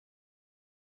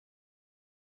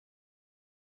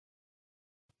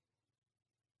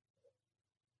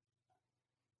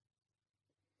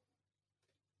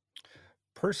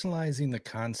personalizing the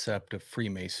concept of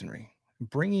Freemasonry,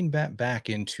 bringing that back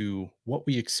into what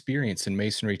we experience in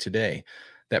Masonry today.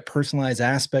 That personalized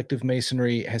aspect of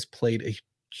Masonry has played a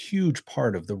huge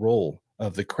part of the role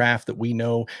of the craft that we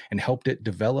know and helped it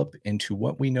develop into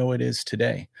what we know it is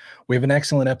today. We have an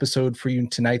excellent episode for you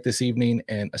tonight, this evening,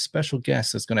 and a special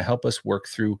guest that's going to help us work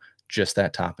through just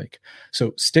that topic.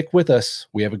 So stick with us.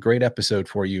 We have a great episode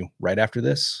for you right after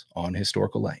this on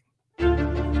Historical Light.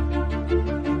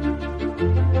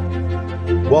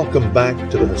 Welcome back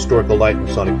to the Historical Light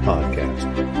Masonic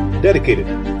Podcast, dedicated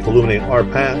to illuminating our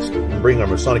past and bringing our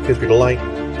Masonic history to light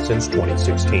since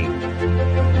 2016.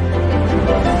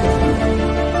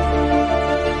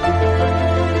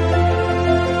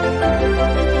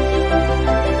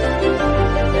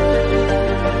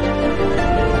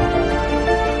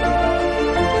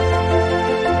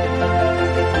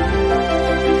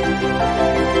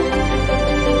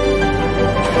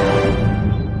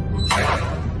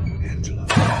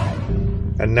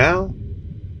 And now,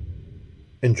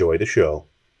 enjoy the show.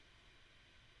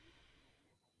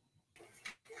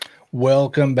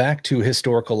 Welcome back to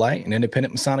Historical Light, an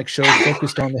independent Masonic show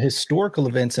focused on the historical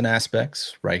events and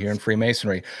aspects right here in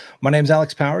Freemasonry. My name is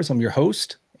Alex Powers. I'm your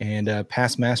host and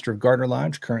past master of Gardner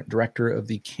Lodge, current director of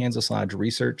the Kansas Lodge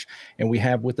Research. And we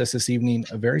have with us this evening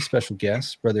a very special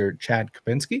guest, Brother Chad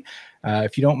Kopensky.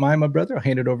 If you don't mind, my brother, I'll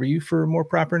hand it over to you for more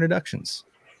proper introductions.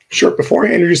 Sure. Before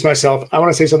I introduce myself, I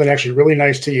want to say something actually really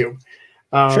nice to you.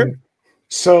 Sure.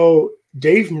 So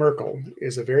Dave Merkel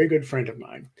is a very good friend of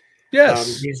mine.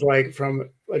 Yes. He's like from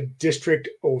a district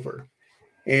over.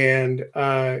 And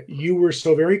you were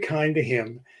so very kind to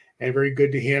him and very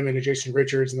good to him and to Jason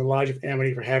Richards and the Lodge of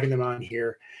Amity for having them on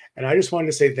here. And I just wanted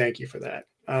to say thank you for that.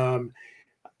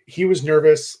 He was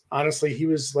nervous. Honestly, he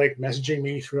was like messaging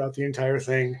me throughout the entire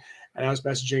thing. And I was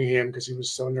messaging him because he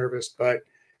was so nervous. But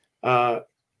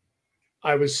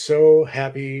I was so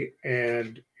happy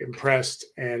and impressed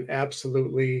and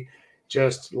absolutely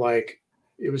just like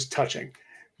it was touching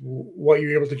what you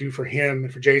were able to do for him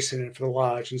and for Jason and for the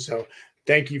Lodge. And so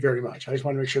thank you very much. I just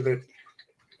want to make sure that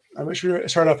I'm sure I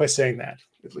start off by saying that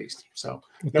at least. So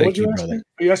now what you ask me?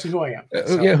 You asked me who I am.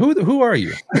 So, yeah. Who are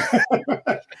you?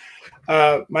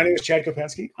 My name is Chad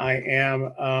Kopensky. I am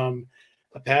a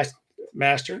past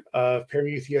master of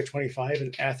Paramuthia 25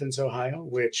 in Athens, Ohio,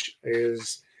 which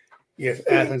is, if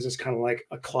Athens is kind of like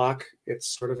a clock,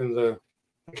 it's sort of in the,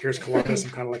 like here's Columbus,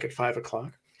 I'm kind of like at 5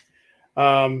 o'clock.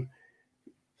 I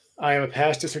am a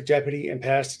past district deputy and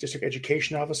past district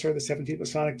education officer of the 17th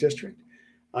Masonic District.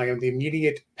 I am the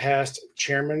immediate past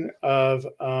chairman of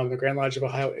the Grand Lodge of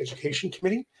Ohio Education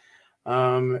Committee.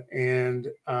 And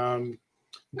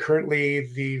currently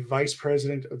the vice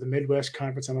president of the Midwest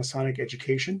Conference on Masonic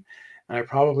Education. And I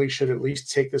probably should at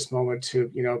least take this moment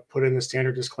to, put in the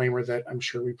standard disclaimer that I'm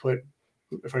sure we put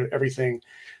in front of everything,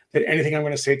 that anything I'm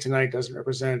going to say tonight doesn't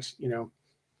represent,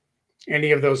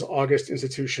 any of those August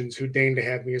institutions who deign to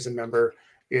have me as a member.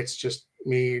 It's just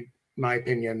me, my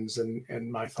opinions and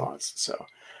my thoughts. So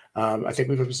I think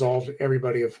we've absolved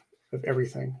everybody of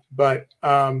everything. But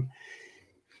and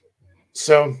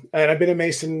I've been a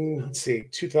Mason,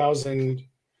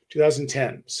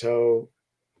 2010. So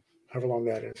however long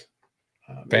that is.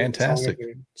 Fantastic.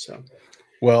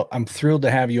 Well, I'm thrilled to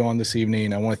have you on this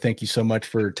evening. I want to thank you so much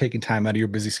for taking time out of your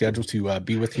busy schedule to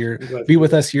be with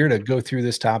us here to go through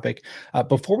this topic.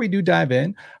 Before we do dive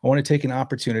in, I want to take an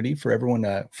opportunity for everyone.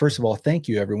 First of all, thank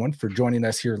you everyone for joining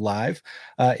us here live.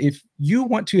 If you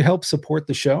want to help support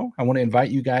the show, I want to invite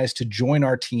you guys to join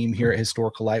our team here at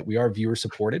Historical Light. We are viewer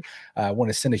supported. I want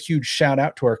to send a huge shout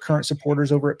out to our current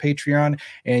supporters over at Patreon,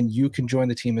 and you can join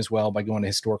the team as well by going to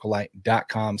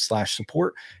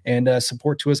historicallight.com/support and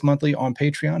support to us monthly on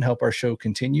Patreon. Help our show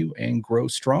continue and grow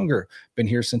stronger. Been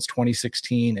here since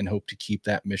 2016 and hope to keep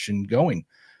that mission going.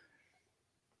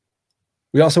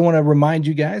 We also want to remind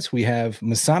you guys, we have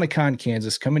MasonicCon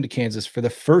Kansas coming to Kansas for the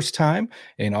first time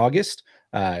in August.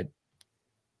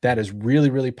 That is really,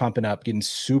 really pumping up, getting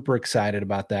super excited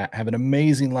about that. Have an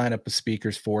amazing lineup of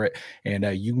speakers for it. And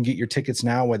you can get your tickets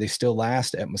now while they still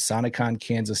last at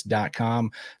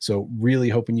MasonicConKansas.com. So really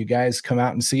hoping you guys come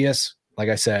out and see us. Like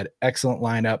I said, excellent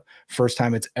lineup. First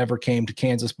time it's ever came to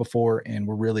Kansas before, and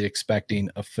we're really expecting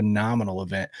a phenomenal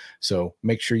event. So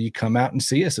make sure you come out and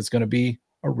see us. It's going to be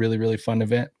a really, really fun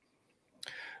event.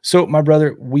 So, my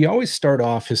brother, we always start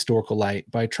off Historical Light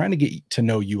by trying to get to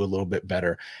know you a little bit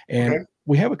better. And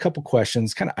we have a couple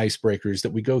questions, kind of icebreakers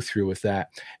that we go through with that.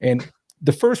 And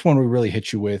the first one we really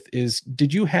hit you with is,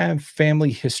 did you have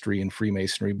family history in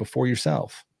Freemasonry before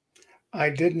yourself? I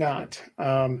did not.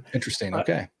 Interesting.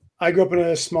 Okay. I grew up in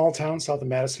a small town south of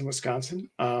Madison, Wisconsin.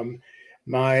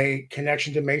 My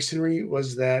connection to Masonry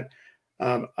was that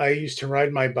I used to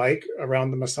ride my bike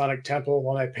around the Masonic Temple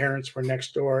while my parents were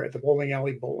next door at the bowling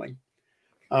alley bowling.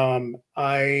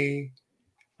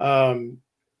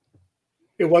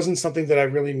 It wasn't something that I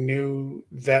really knew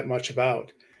that much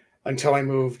about until I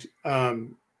moved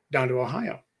down to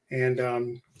Ohio.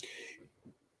 And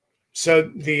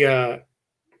so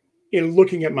in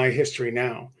looking at my history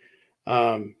now,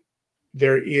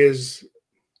 there is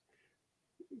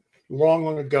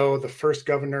long ago, the first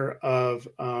governor of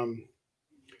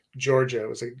Georgia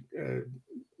was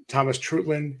Thomas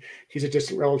Trutland. He's a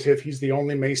distant relative. He's the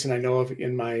only Mason I know of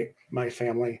in my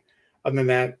family. Other than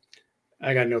that,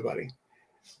 I got nobody.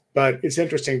 But it's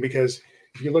interesting because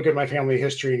if you look at my family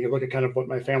history and you look at kind of what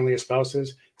my family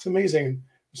espouses, it's amazing.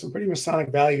 There's some pretty Masonic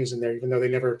values in there, even though they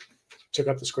never took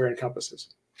up the square and compasses.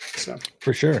 So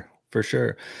for sure.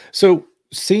 So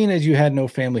seeing as you had no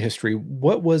family history,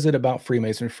 what was it about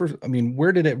Freemasonry? First, I mean,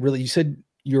 where did it really, you said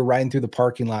you were riding through the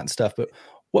parking lot and stuff, but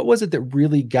what was it that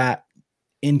really got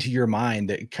into your mind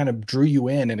that kind of drew you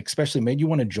in and especially made you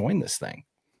want to join this thing?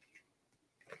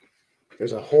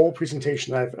 There's a whole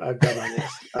presentation I've done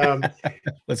on this.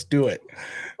 Let's do it.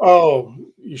 Oh,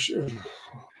 you should.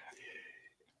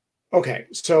 Okay.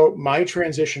 So my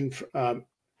transition,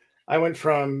 I went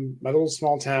from my little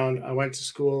small town. I went to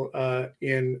school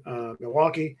in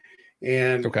Milwaukee,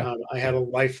 and I had a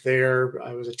life there.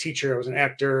 I was a teacher. I was an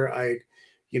actor. I,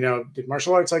 did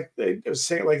martial arts. Like I was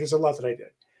saying, like there's a lot that I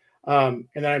did. And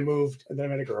then I moved, and then I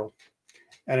met a girl,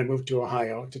 and I moved to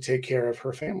Ohio to take care of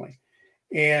her family.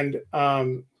 And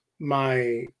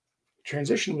my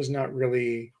transition was not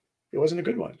really, it wasn't a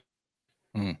good one.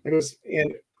 It was,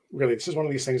 and really, this is one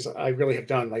of these things I really have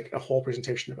done like a whole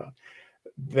presentation about,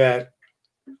 that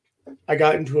I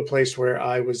got into a place where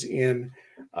I was in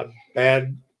a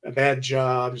bad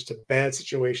job, just a bad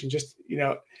situation, just,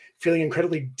 feeling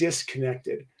incredibly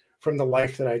disconnected from the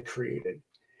life that I'd created.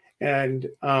 And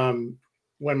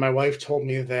when my wife told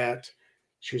me that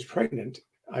she was pregnant,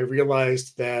 I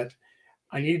realized that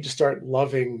I needed to start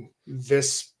loving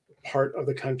this part of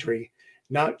the country,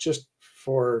 not just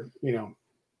for,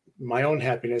 my own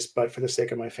happiness, but for the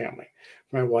sake of my family,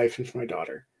 for my wife and for my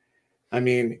daughter. I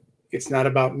mean, it's not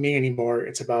about me anymore.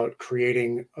 It's about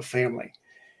creating a family.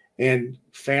 And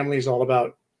family is all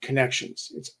about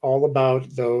connections. It's all about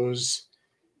those.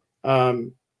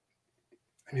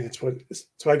 That's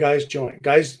why guys join.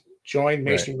 Guys join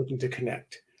Masonry looking to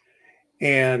connect.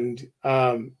 And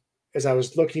as I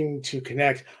was looking to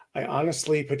connect, I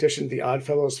honestly petitioned the Odd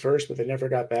Fellows first, but they never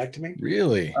got back to me.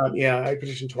 Really? Yeah, I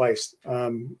petitioned twice.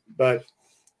 But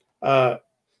I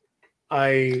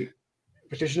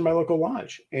petitioned my local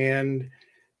lodge. And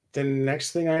the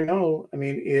next thing I know,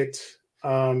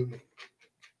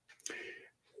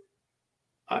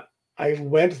 I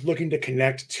went looking to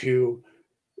connect to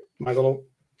my little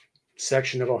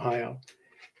section of Ohio.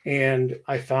 And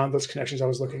I found those connections I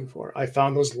was looking for. I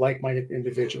found those like-minded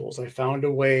individuals. I found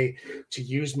a way to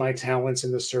use my talents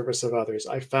in the service of others.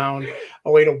 I found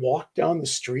a way to walk down the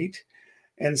street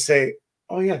and say,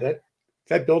 oh yeah,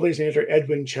 that building's named after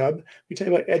Edwin Chubb. Let me tell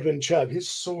you about Edwin Chubb. His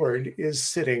sword is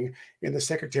sitting in the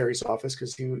secretary's office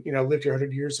because he, lived here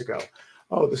 100 years ago.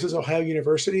 Oh, this is Ohio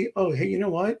University. Oh, hey, you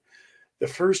know what? The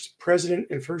first president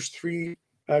and first three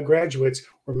graduates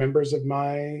were members of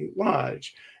my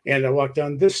lodge. And I walked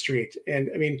down this street.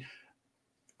 And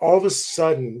all of a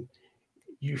sudden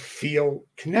you feel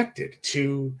connected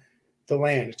to the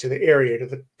land, to the area, to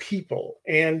the people.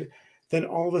 And then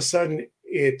all of a sudden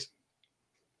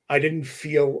I didn't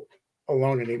feel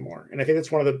alone anymore. And I think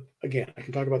that's one of again, I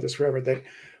can talk about this forever, that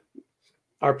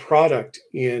our product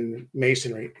in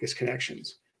Masonry is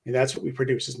connections. And that's what we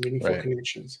produce, is meaningful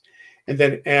connections. And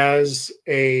then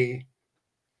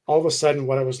all of a sudden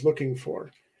what I was looking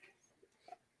for,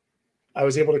 I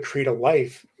was able to create a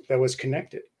life that was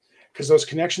connected, because those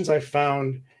connections I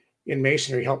found in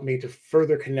Masonry helped me to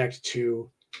further connect to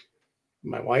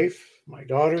my wife, my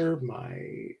daughter,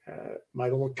 my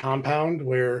little compound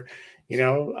where,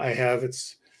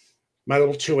 it's my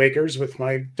little 2 acres with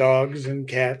my dogs and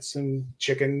cats and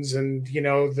chickens and,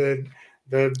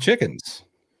 the chickens.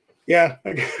 Yeah.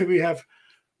 We have,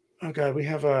 do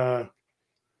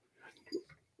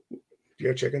you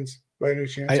have chickens? By any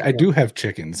chance? I do have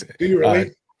chickens. Do you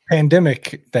really?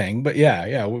 Pandemic thing, but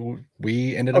yeah.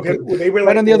 We ended up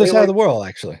right on the other side of the world,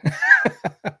 actually.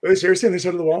 Seriously, on the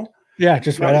side of the wall? Yeah,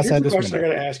 just right outside this question. I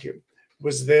got to ask you: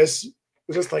 Was this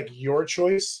like your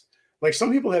choice? Like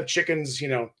some people have chickens,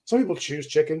 some people choose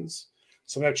chickens.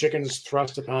 Some have chickens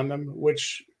thrust upon them.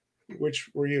 Which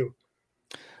were you?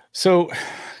 So,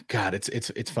 God,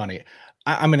 it's funny.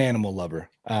 I'm an animal lover.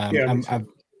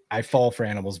 I fall for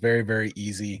animals very, very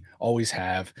easy. Always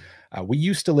have. We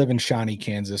used to live in Shawnee,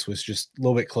 Kansas, was just a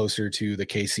little bit closer to the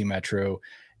KC Metro.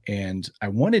 And I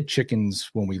wanted chickens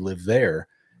when we lived there.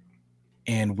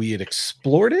 And we had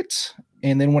explored it.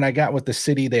 And then when I got with the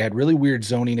city, they had really weird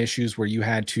zoning issues where you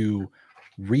had to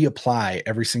reapply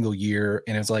every single year.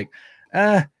 And it was like,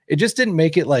 it just didn't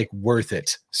make it like worth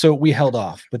it. So we held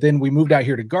off. But then we moved out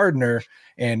here to Gardner,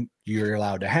 and you're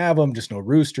allowed to have them, just no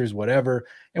roosters, whatever.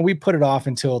 And we put it off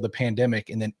until the pandemic,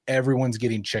 and then everyone's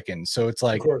getting chickens. So it's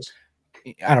like,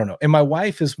 I don't know. And my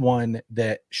wife is one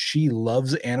that she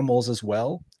loves animals as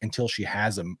well until she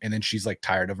has them. And then she's like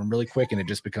tired of them really quick. And it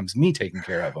just becomes me taking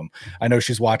care of them. I know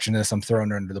she's watching this. I'm throwing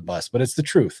her under the bus, but it's the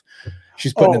truth.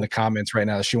 She's putting in the comments right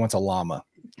now that she wants a llama.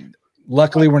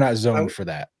 Luckily, we're not zoned for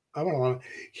that. I want a llama.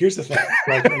 Here's the thing.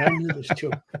 Like, and I knew this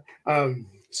too.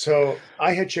 So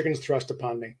I had chickens thrust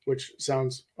upon me, which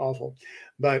sounds awful,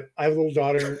 but I have a little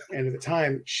daughter. And at the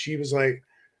time she was like,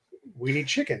 we need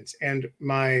chickens. And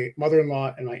my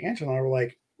mother-in-law and my aunt-in-law were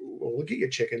like, well, we'll get you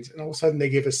chickens. And all of a sudden they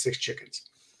gave us 6 chickens.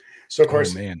 So of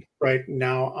course, right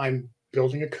now I'm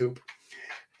building a coop.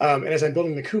 And as I'm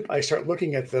building the coop, I start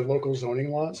looking at the local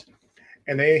zoning laws,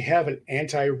 and they have an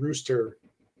anti-rooster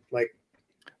like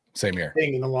same here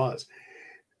thing in the laws.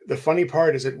 The funny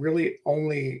part is it really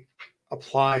only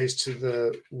applies to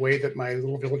the way that my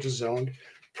little village is zoned.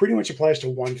 Pretty much applies to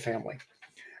one family.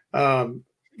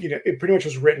 It pretty much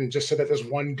was written just so that this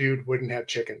one dude wouldn't have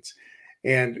chickens.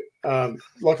 And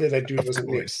luckily that dude wasn't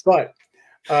me. But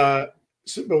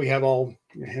we have all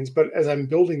hens. But as I'm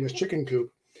building this chicken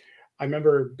coop, I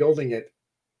remember building it,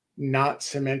 not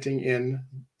cementing in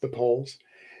the poles,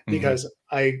 because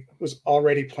I was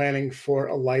already planning for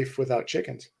a life without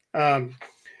chickens.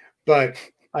 But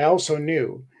I also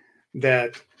knew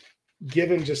that,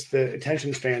 given just the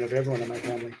attention span of everyone in my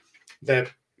family,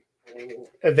 that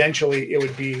eventually it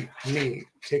would be me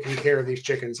taking care of these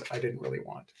chickens I didn't really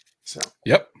want. So,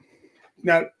 yep.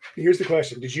 Now, here's the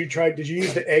question. Did you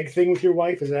use the egg thing with your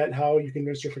wife? Is that how you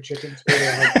convinced her for chickens?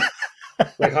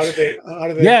 Like, how did they?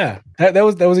 Yeah, that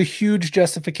was a huge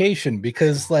justification,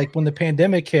 because like when the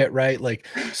pandemic hit, right, like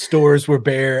stores were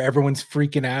bare, everyone's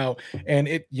freaking out, and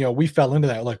we fell into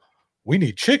that. Like, we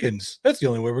need chickens. That's the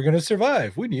only way we're going to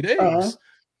survive. We need eggs.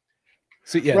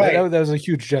 So yeah, right. that was a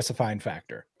huge justifying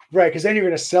factor. Right, because then you're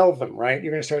going to sell them, right?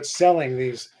 You're going to start selling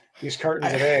these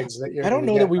cartons of eggs. That I don't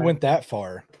know that we went that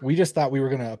far. We just thought we were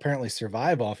going to apparently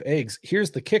survive off eggs. Here's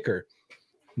the kicker: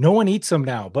 no one eats them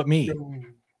now, but me.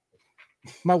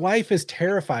 My wife is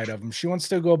terrified of them. She wants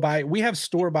to go buy. We have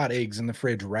store-bought eggs in the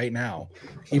fridge right now,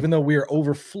 even though we are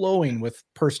overflowing with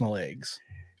personal eggs.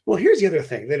 Well, here's the other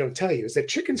thing they don't tell you is that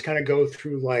chickens kind of go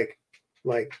through like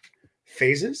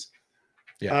phases.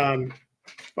 Yeah.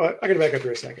 But I got to back up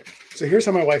here a second. So here's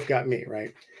how my wife got me,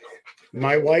 right?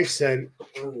 My wife said,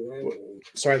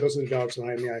 sorry, those are the dogs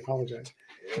behind me. I apologize.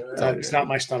 It's not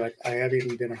my stomach. I have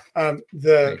eaten dinner.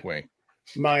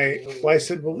 My wife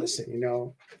said, well,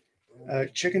 listen,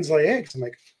 chickens lay eggs. I'm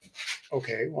like,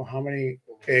 okay, well, how many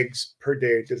eggs per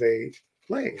day do they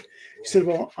lay? She said,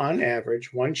 well, on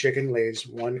average, one chicken lays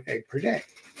 1 egg per day.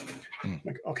 I'm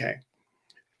like, okay,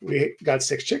 we got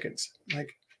 6 chickens. I'm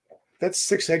like, that's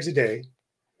 6 eggs a day.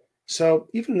 So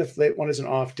even if one is an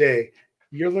off day,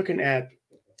 you're looking at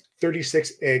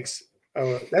 36 eggs.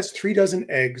 That's 3 dozen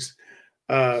eggs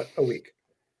a week.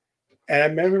 And I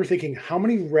remember thinking, how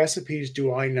many recipes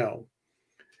do I know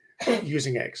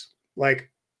using eggs?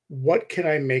 Like, what can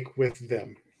I make with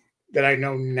them that I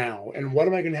know now? And what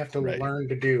am I going to have to learn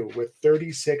to do with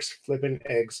 36 flipping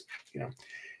eggs?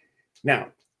 Now,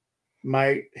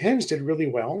 my hens did really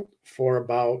well for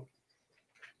about,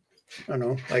 I don't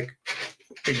know, like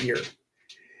a year.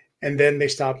 And then they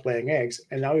stopped laying eggs.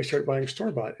 And now we start buying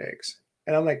store-bought eggs.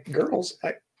 And I'm like, girls,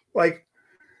 you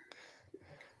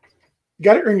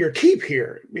got to earn your keep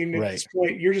here. I mean, at this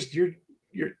point, you're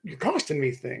costing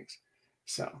me things.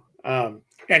 So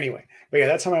anyway, but yeah,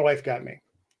 that's how my wife got me.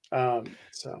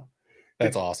 So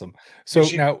that's awesome. So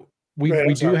now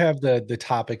we do have the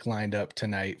topic lined up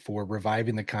tonight for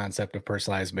reviving the concept of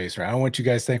personalized masonry. I don't want you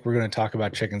guys to think we're going to talk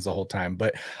about chickens the whole time,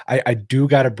 but I do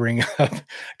got to bring up,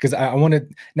 because I want to.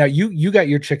 Now you got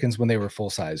your chickens when they were full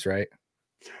size, right?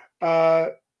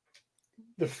 Or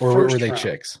were they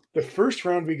chicks? The first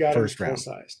round we got full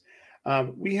sized.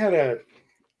 We had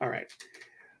all right.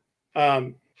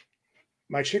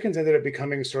 My chickens ended up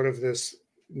becoming sort of this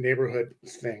neighborhood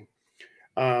thing.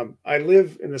 I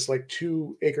live in this like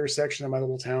 2-acre section of my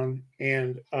little town,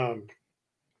 and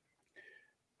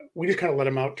we just kind of let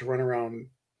them out to run around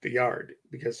the yard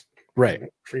because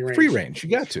free range. You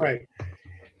got to. Right.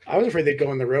 I was afraid they'd go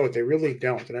on the road. They really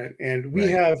don't. And we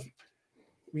have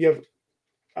we have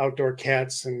outdoor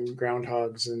cats and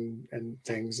groundhogs and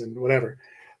things and whatever.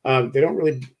 They don't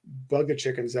really bug the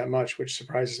chickens that much, which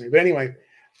surprises me. But anyway,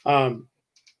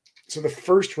 so the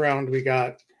first round we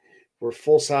got were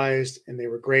full sized and they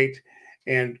were great.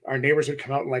 And our neighbors would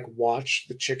come out and like watch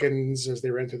the chickens as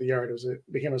they ran through the yard.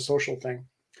 It became a social thing.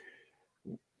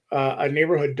 A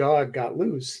neighborhood dog got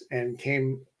loose and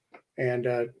came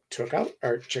and took out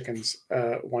our chickens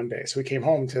one day. So we came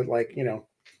home to like,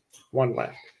 one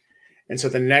left. And so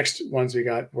the next ones we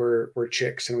got were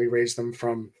chicks, and we raised them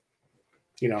from,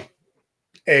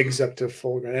 eggs up to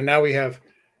full grown. And now we have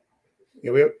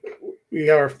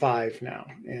our 5 now.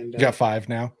 And You got 5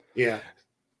 now? Yeah.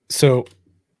 So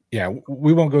yeah,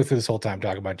 we won't go through this whole time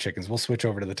talking about chickens. We'll switch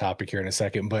over to the topic here in a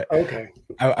second, but Okay.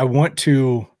 I want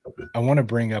to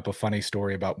bring up a funny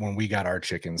story about when we got our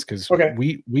chickens, because Okay.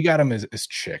 we got them as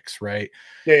chicks, right?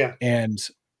 Yeah. And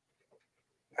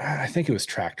I think it was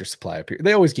Tractor Supply up here.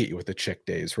 They always get you with the chick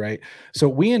days, right? So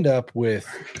we end up with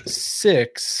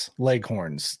 6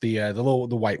 leghorns, the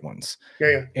white ones.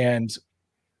 Yeah. And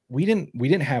we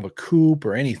didn't have a coop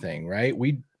or anything, right?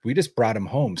 We just brought them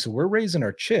home. So we're raising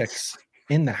our chicks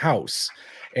in the house,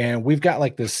 and we've got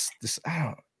like this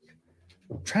I'm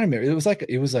trying to remember.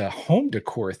 It was a home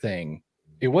decor thing.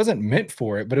 It wasn't meant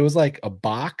for it, but it was like a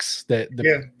box that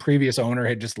the previous owner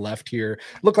had just left here.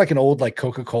 Looked like an old like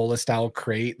Coca-Cola style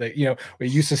crate that we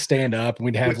used to stand up and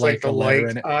we'd have like a letter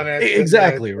in it. On it.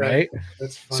 Exactly, right?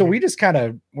 That's funny. So we just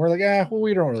we're like, well,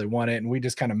 we don't really want it, and we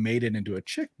just kind of made it into a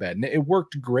chick bed, and it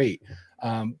worked great.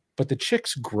 But the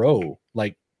chicks grow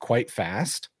like quite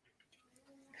fast.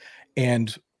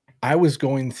 And I was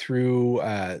going through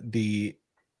the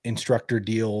instructor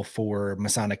deal for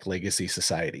Masonic Legacy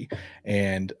Society,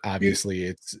 and obviously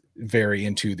it's very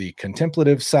into the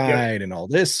contemplative side and all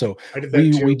this. So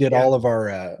we did all of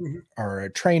our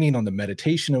training on the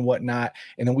meditation and whatnot,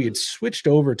 and then we had switched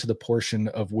over to the portion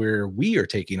of where we are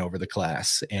taking over the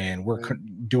class, and we're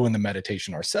doing the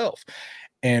meditation ourselves.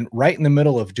 And right in the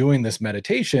middle of doing this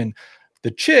meditation, the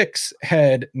chicks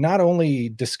had not only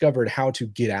discovered how to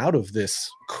get out of this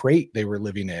crate they were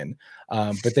living in,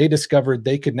 but they discovered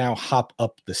they could now hop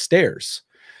up the stairs.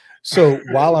 So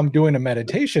while I'm doing a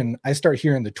meditation, I start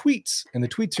hearing the tweets, and the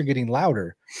tweets are getting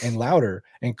louder and louder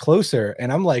and closer.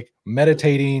 And I'm like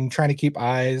meditating, trying to keep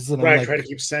eyes. And I'm like, try to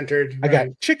keep centered. I got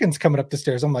chickens coming up the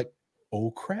stairs. I'm like, oh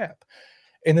crap.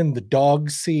 And then the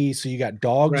dogs see, so you got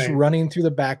dogs running through the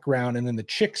background, and then the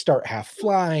chicks start half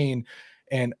flying.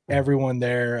 And everyone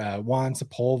there, Juan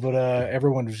Sepulveda,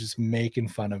 everyone was just making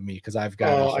fun of me because I've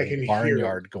got a whole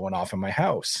barnyard going off in my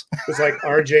house. It's like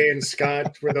RJ and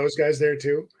Scott, were those guys there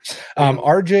too?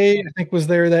 RJ, I think, was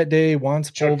there that day. Juan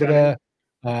Sepulveda,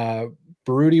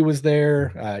 Baruti was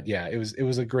there. It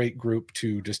was a great group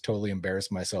to just totally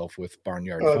embarrass myself with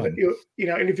barnyard fun.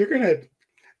 And if you're gonna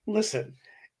listen,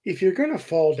 if you're gonna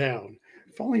falling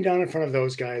down in front of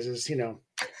those guys is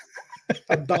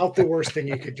about the worst thing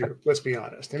you could do. Let's be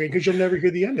honest. I mean, because you'll never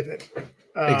hear the end of it.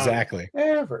 Exactly.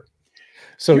 Ever.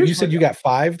 So you said you got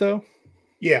 5 though?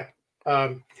 Yeah.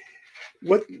 Here's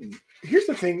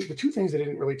the thing, the 2 things they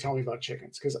didn't really tell me about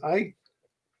chickens, because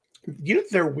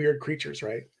they're weird creatures,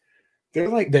 right? They're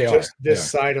like this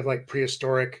side of like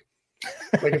prehistoric.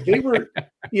 Like if they were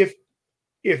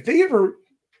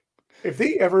if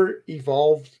they ever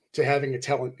evolved to having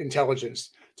intelligence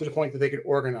to the point that they could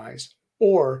organize,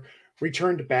 or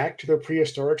returned back to their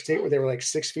prehistoric state where they were like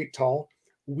 6 feet tall,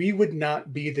 we would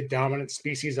not be the dominant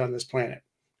species on this planet.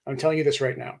 I'm telling you this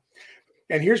right now.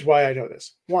 And here's why I know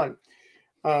this. One,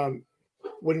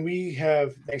 when we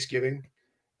have Thanksgiving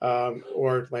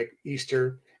or like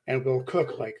Easter, and we'll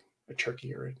cook like a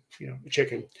turkey or a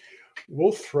chicken,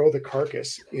 we'll throw the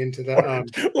carcass into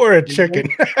the or a chicken.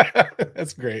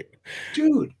 That's great,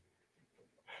 dude.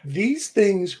 These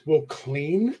things will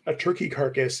clean a turkey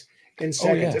carcass in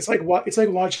seconds. It's like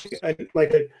watching a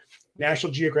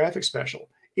National Geographic special.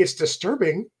 It's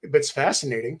disturbing, but it's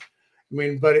fascinating. I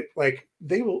mean, but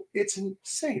it's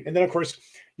insane. And then of course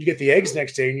you get the eggs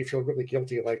next day and you feel really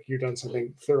guilty, like you've done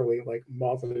something thoroughly like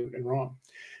maudlin and wrong.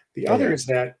 The other is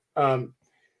that I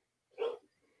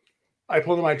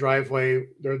pulled in my driveway,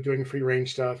 they're doing free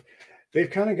range stuff. They've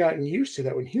kind of gotten used to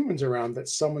that when humans are around, that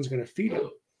someone's going to feed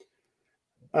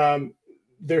them.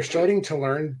 They're starting to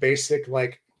learn basic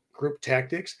like group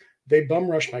tactics. They bum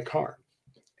rush my car.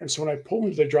 And so when I pull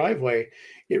into the driveway,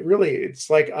 it's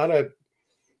like out of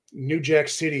New Jack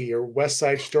City or West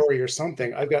Side Story or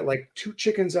something. I've got like 2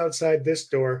 chickens outside this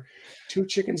door, 2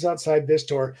 chickens outside this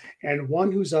door, and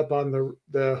one who's up on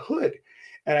the hood.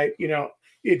 And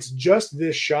it's just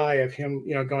this shy of him,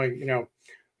 going,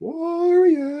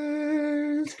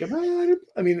 Warriors, come on.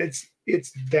 I mean, it's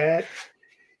that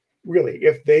really,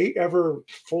 if they ever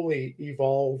fully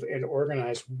evolve and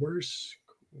organize, we're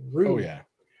screwed. Oh yeah.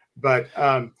 But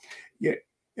yeah,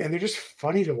 and they're just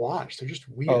funny to watch. They're just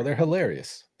weird. Oh, they're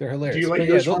hilarious. They're hilarious. Do you let But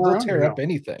yours yeah, run they'll around or tear up no?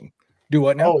 anything. Do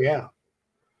what now? Oh yeah.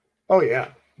 Oh yeah.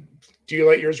 Do you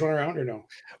let yours run around or no?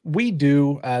 We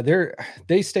do.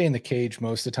 They stay in the cage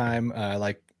most of the time.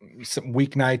 Like some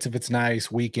weeknights if it's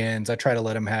nice, weekends. I try to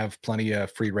let them have plenty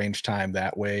of free range time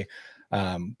that way.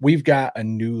 We've got a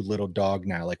new little dog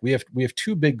now. Like we have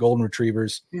two big golden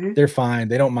retrievers. Mhm. They're fine.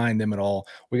 They don't mind them at all.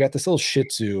 We got this little Shih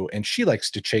Tzu, and she likes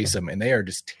to chase them, and they are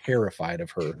just terrified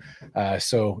of her.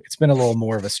 So it's been a little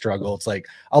more of a struggle. It's like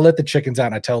I'll let the chickens out,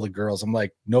 and I tell the girls, I'm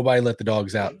like, nobody let the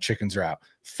dogs out. Chickens are out.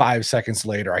 5 seconds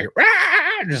later, I hear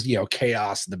just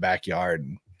chaos in the backyard.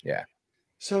 And yeah.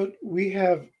 So we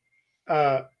have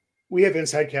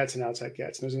inside cats and outside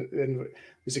cats. And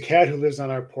there's a cat who lives on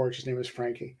our porch. His name is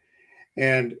Frankie.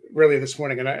 And really this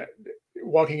morning, and I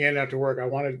walking in after work, I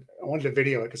wanted to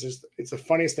video it because it's the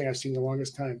funniest thing I've seen in the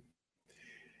longest time.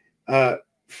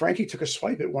 Frankie took a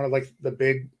swipe at one of like the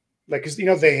big, like, because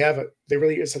there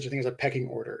really is such a thing as a pecking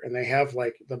order, and they have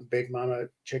like the big mama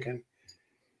chicken.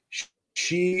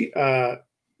 She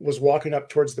was walking up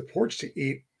towards the porch to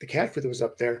eat the cat food that was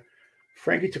up there.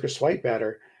 Frankie took a swipe at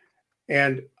her,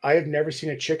 and I have never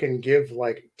seen a chicken give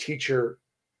like teacher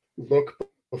look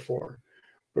before,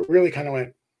 but really kind of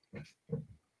went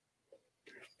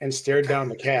and stared down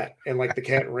the cat, and like the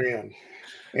cat ran.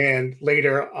 And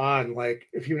later on, like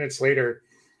a few minutes later,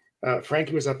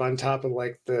 Frankie was up on top of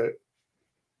like the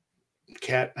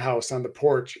cat house on the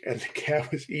porch, and the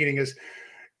cat was eating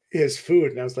his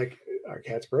food. And I was like, our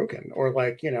cat's broken. Or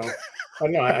like, I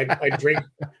don't know, I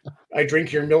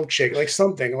drink your milkshake, like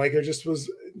something. Like there just was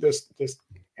this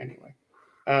anyway.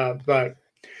 But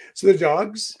so the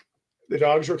dogs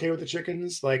are okay with the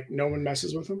chickens, like no one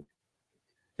messes with them.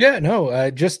 Yeah,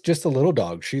 no, just a little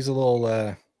dog. She's a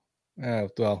little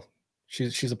well,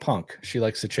 she's a punk. She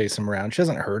likes to chase them around. She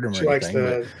doesn't hurt them or anything.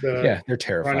 Likes yeah, they're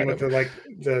terrified running with of her.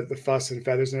 the fuss and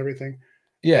feathers and everything.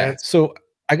 Yeah. So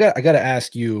I got to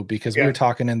ask you, because we Yeah. were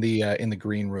talking in the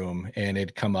green room, and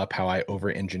it'd come up how I over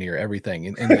engineer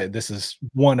everything, and this is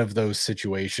one of those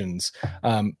situations.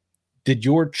 Did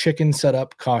your chicken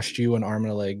setup cost you an arm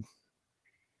and a leg?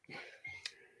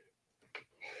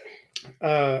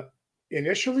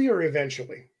 Initially or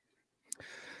eventually?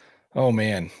 Oh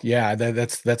man, yeah,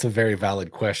 that's a very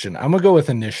valid question. I'm gonna go with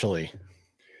initially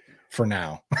for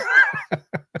now.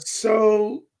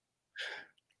 So,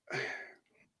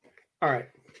 all right.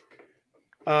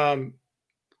 I'm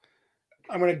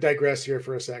going to digress here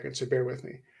for a second, so bear with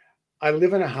me. I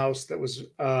live in a house that was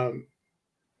the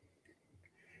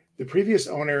previous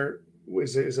owner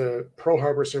is a Pearl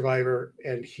Harbor survivor,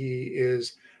 and he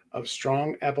is of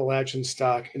strong Appalachian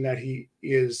stock in that he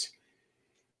was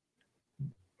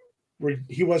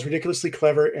ridiculously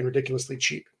clever and ridiculously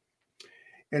cheap.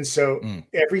 And so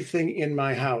everything in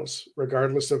my house,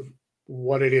 regardless of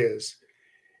what it is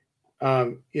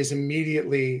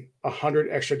immediately $100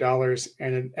 extra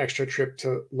and an extra trip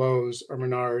to Lowe's or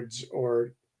Menards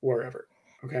or wherever.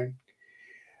 Okay.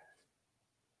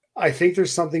 I think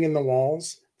there's something in the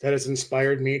walls that has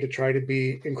inspired me to try to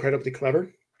be incredibly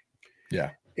clever.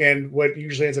 Yeah. And what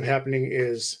usually ends up happening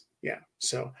is,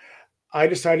 so I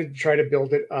decided to try to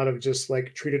build it out of just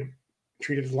like treated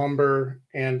lumber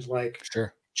and like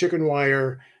chicken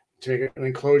wire to make it an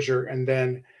enclosure. And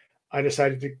then I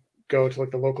decided to go to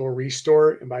like the local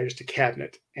restore and buy just a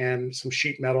cabinet and some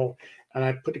sheet metal, and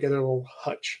I put together a little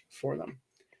hutch for them.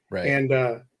 Right. And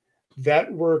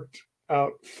that worked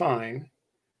out fine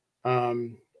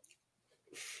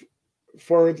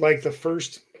for like the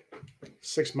first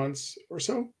 6 months or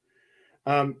so.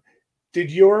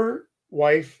 Did your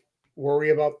wife worry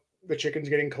about the chickens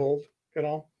getting cold at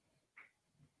all?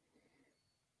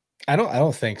 I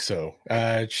don't think so.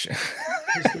 They're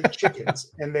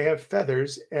chickens and they have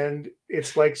feathers, and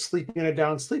it's like sleeping in a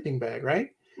down sleeping bag,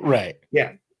 right? Right.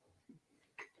 Yeah.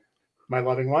 My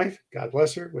loving wife, God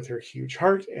bless her, with her huge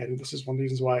heart, and this is one of the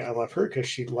reasons why I love her, because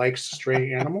she likes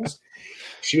stray animals.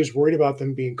 She was worried about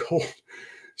them being cold,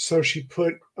 so she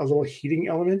put a little heating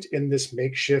element in this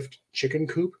makeshift chicken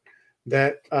coop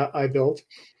that I built.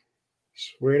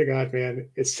 Swear to God, man,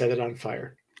 it set it on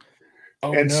fire.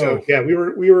 Oh, and no. So yeah, we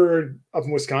were up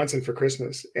in Wisconsin for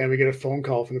Christmas, and we get a phone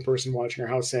call from the person watching our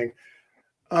house saying,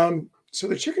 so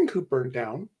the chicken coop burned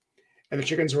down, and the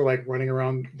chickens were like running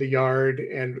around the yard,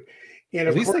 and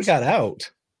at least they got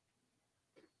out.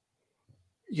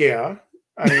 Yeah,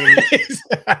 I mean,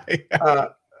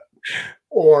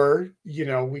 Or,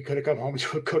 we could have come home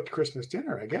to a cooked Christmas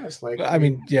dinner, I guess. Like, I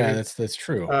mean, yeah, that's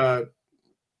true.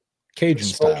 Cajun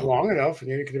style. Long enough,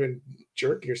 and it could have been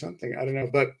jerky or something. I don't know.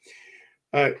 But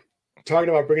talking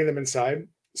about bringing them inside.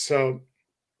 So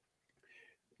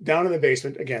down in the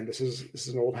basement, again, this is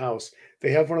an old house.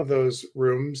 They have one of those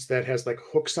rooms that has like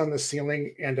hooks on the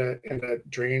ceiling and a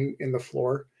drain in the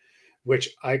floor,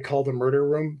 which I call the murder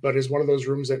room, but is one of those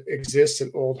rooms that exists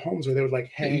in old homes where they would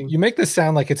like hang. You make this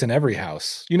sound like it's in every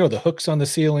house. The hooks on the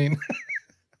ceiling.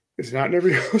 It's not in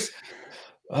every house.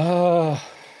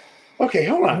 Okay,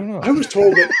 hold on. I was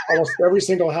told that almost every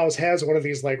single house has one of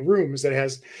these like rooms that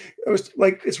has.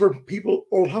 It's where people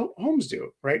old homes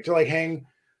do, right? To like hang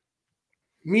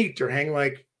meat or hang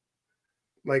like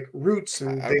roots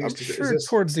and things. I'm sure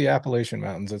towards the Appalachian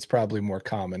Mountains, it's probably more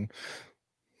common.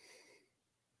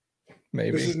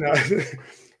 Maybe this is not.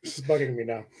 This is bugging me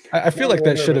now. I feel like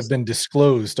that should have been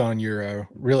disclosed on your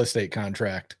real estate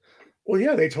contract. Well,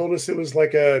 yeah, they told us it was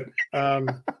like a.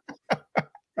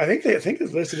 I think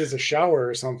it's listed as a shower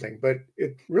or something, but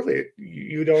it really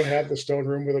you don't have the stone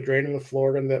room with a drain in the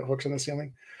floor and the hooks on the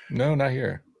ceiling. No, not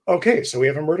here. Okay, so we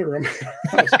have a murder room.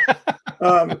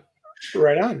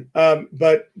 Right on.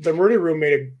 But the murder room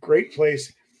made a great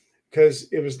place because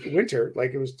it was winter,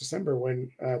 like it was December when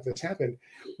this happened.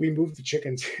 We moved the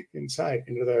chickens inside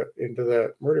into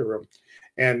the murder room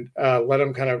and let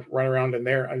them kind of run around in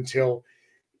there until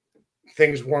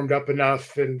things warmed up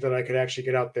enough and that I could actually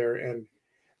get out there. And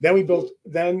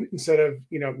then instead of,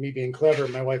 me being clever,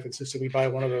 my wife insisted we buy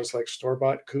one of those like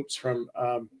store-bought coops from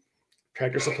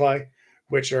Tractor Supply,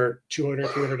 which are $200,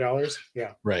 $300.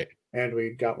 Yeah. Right. And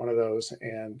we got one of those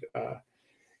and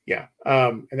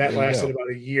and that lasted about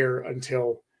a year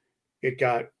until it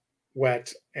got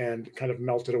wet and kind of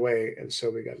melted away. And so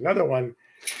we got another one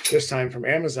this time from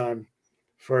Amazon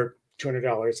for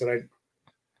 $200 that I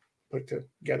put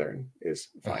together and is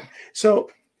fine. So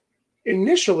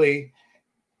initially,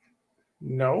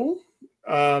 no.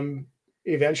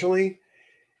 Eventually,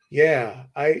 yeah.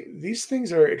 These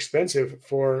things are expensive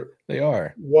for they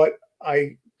are what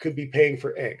I could be paying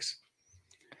for eggs.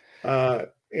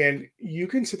 And you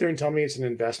can sit there and tell me it's an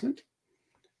investment,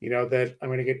 that I'm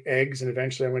going to get eggs and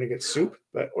eventually I'm going to get soup,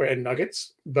 and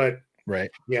nuggets. But right,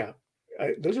 yeah,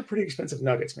 those are pretty expensive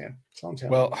nuggets, man.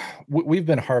 Well, we've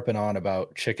been harping on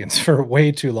about chickens for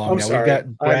way too long now. We've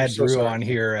got Brad Drew on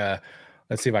here.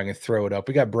 Let's see if I can throw it up.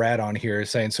 We got Brad on here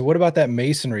saying, so what about that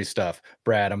masonry stuff?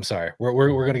 Brad, I'm sorry. We're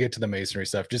going to get to the masonry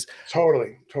stuff. Just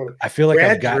totally. I feel like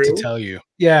I've got to tell you.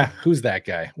 Yeah. Who's that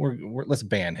guy? Let's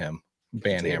ban him.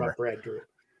 Ban Hammer. Brad Drew.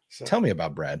 So. Tell me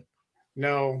about Brad.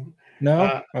 No.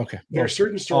 Okay. There are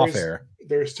certain stories. Off air.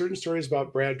 There are certain stories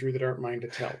about Brad Drew that aren't mine to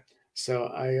tell. So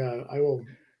I will.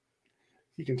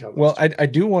 You can tell. Well, I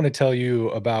do want to tell you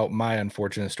about my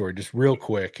unfortunate story just real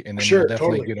quick, and then we'll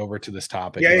definitely get over to this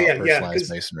topic about personalized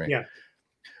masonry. Yeah.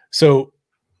 So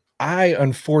I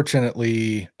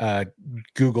unfortunately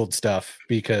Googled stuff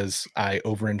because I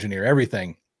over-engineer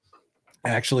everything.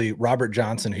 Actually, Robert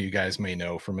Johnson, who you guys may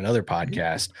know from another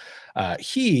podcast,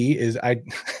 he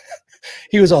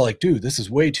was all like, dude, this is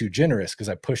way too generous because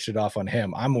I pushed it off on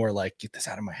him. I'm more like, get this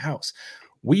out of my house.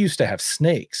 We used to have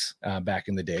snakes back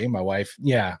in the day. My wife,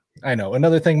 yeah, I know.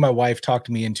 Another thing my wife talked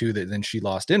me into that then she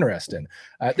lost interest in.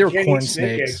 There were corn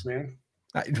snakes, man.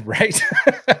 Right.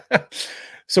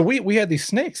 So we had these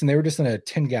snakes and they were just in a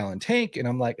 10-gallon tank. And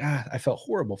I'm like, I felt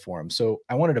horrible for them. So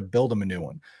I wanted to build them a new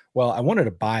one. Well, I wanted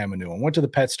to buy them a new one. Went to the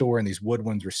pet store and these wood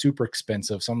ones were super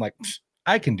expensive. So I'm like,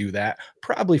 I can do that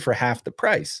probably for half the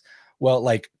price. Well,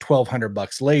 like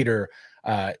 $1,200 later,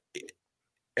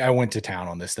 I went to town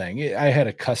on this thing. I had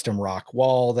a custom rock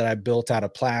wall that I built out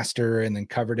of plaster and then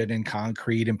covered it in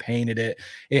concrete and painted it.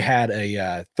 It had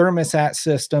a thermostat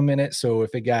system in it. So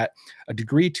if it got a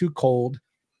degree too cold,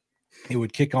 it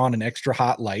would kick on an extra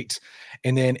hot light.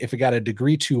 And then if it got a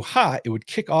degree too hot, it would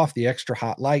kick off the extra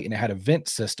hot light. And it had a vent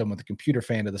system with a computer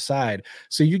fan to the side.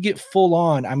 So you get full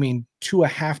on,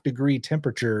 2.5 degree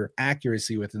temperature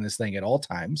accuracy within this thing at all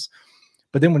times.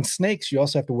 But then when snakes, you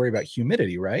also have to worry about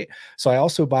humidity, right? So I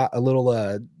also bought a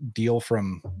little deal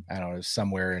from, I don't know,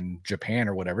 somewhere in Japan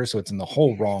or whatever. So it's in the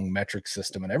whole wrong metric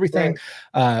system and everything.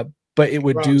 Right. But it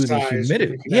would do the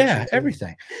humidity. Yeah,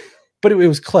 everything. But it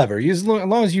was clever. As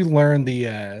long as you learn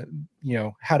the,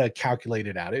 how to calculate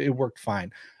it out, it worked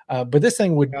fine. But this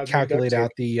thing would calculate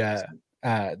out the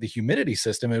humidity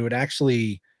system. It would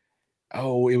actually...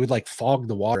 it would like fog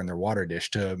the water in their water dish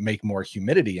to make more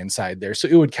humidity inside there. So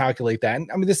it would calculate that.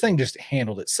 And this thing just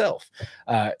handled itself.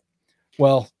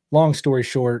 Well, long story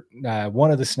short, one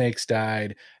of the snakes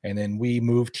died and then we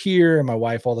moved here and my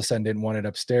wife all of a sudden didn't want it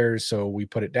upstairs. So we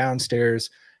put it downstairs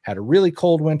had a really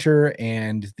cold winter,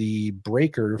 and the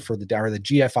breaker for the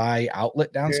GFI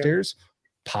outlet downstairs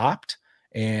popped,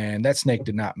 and that snake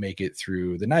did not make it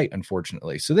through the night,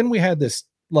 unfortunately. So then we had this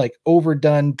like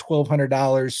overdone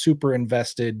 $1,200 super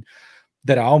invested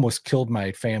that I almost killed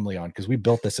my family on, because we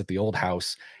built this at the old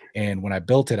house. And when I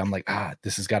built it, I'm like,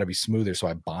 this has got to be smoother. So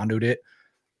I bonded it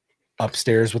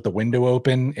upstairs with the window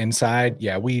open inside.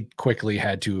 Yeah, we quickly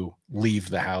had to leave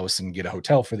the house and get a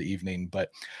hotel for the evening.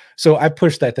 But so I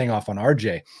pushed that thing off on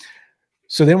RJ.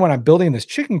 So then when I'm building this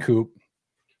chicken coop,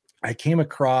 I came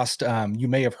across, you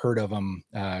may have heard of them,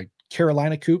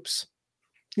 Carolina coops.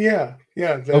 Yeah.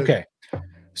 Okay.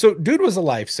 So dude was a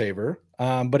lifesaver,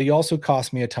 but he also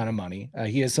cost me a ton of money.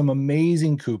 He has some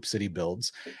amazing coops that he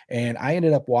builds. And I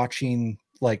ended up watching,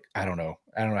 like, I don't know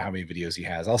how many videos he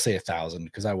has. I'll say 1,000,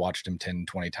 because I watched him 10,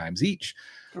 20 times each.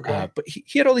 Okay. But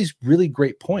he had all these really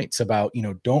great points about,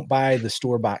 don't buy the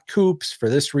store-bought coops for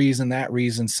this reason, that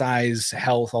reason, size,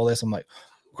 health, all this. I'm like,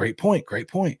 great point.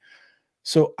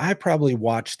 So I probably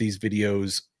watched these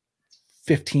videos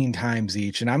 15 times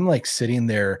each. And I'm like sitting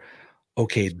there,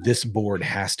 okay, this board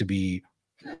has to be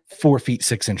 4 feet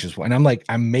 6 inches. And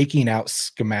I'm making out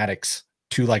schematics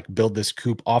to like build this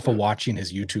coop off of watching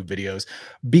his YouTube videos,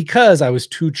 because I was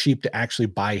too cheap to actually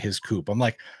buy his coop. I'm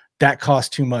like, that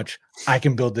costs too much. I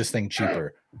can build this thing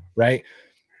cheaper. Right.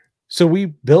 So we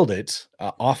build it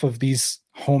off of these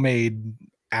homemade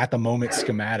at the moment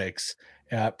schematics.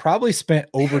 Probably spent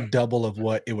over double of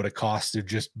what it would have cost to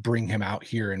just bring him out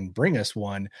here and bring us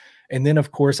one. And then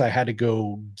of course I had to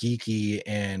go geeky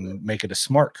and make it a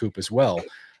smart coop as well.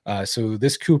 So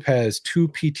this coop has 2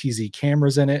 PTZ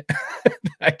cameras in it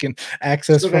I can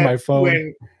access from my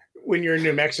phone. When you're in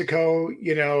New Mexico, or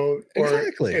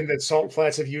exactly. in the salt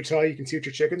flats of Utah, you can see what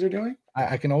your chickens are doing.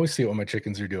 I can always see what my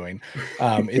chickens are doing.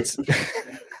 It's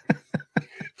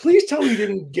Please tell me you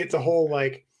didn't get the whole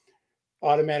like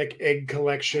automatic egg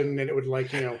collection, and it would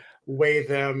weigh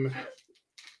them,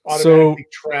 automatically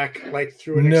track like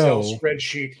through an Excel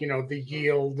spreadsheet, the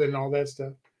yield and all that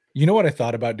stuff. You know what I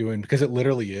thought about doing? Because it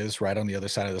literally is right on the other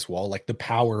side of this wall. Like the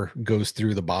power goes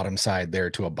through the bottom side there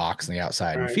to a box on the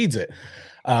outside and feeds it.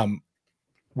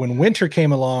 When winter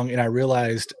came along and I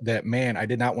realized that, man, I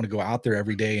did not want to go out there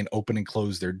every day and open and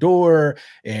close their door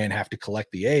and have to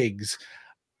collect the eggs.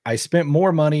 I spent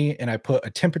more money and I put a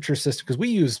temperature system, because we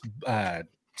use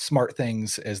Smart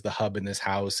Things as the hub in this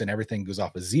house, and everything goes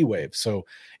off a Z-Wave. So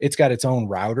it's got its own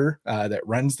router that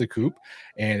runs the coop,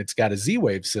 and it's got a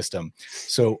Z-Wave system.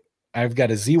 So I've got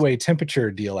a Z-Wave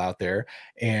temperature deal out there,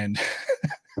 and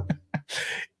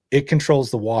it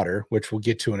controls the water, which we'll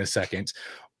get to in a second.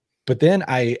 But then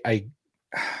I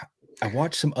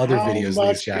watched some other videos of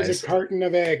these guys. How much is a carton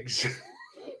of eggs?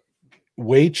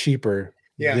 Way cheaper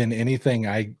than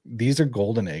anything. These are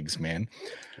golden eggs, man.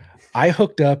 I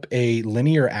hooked up a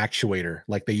linear actuator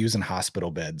like they use in hospital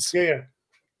beds. Yeah.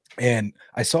 And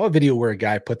I saw a video where a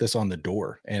guy put this on the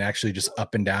door and actually just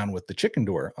up and down with the chicken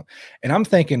door. And I'm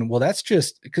thinking, well, that's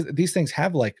just because these things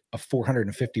have like a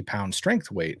 450-pound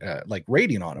strength weight, like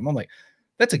rating on them. I'm like,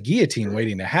 that's a guillotine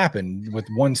waiting to happen with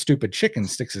one stupid chicken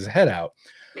sticks his head out.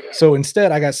 So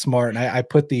instead I got smart and I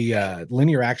put the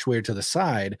linear actuator to the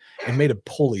side and made a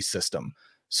pulley system.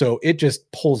 So it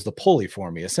just pulls the pulley for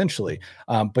me essentially.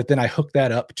 But then I hook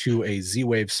that up to a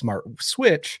Z-Wave smart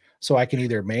switch, so I can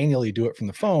either manually do it from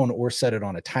the phone or set it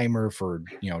on a timer for,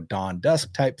 dawn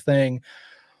dusk type thing.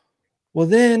 Well,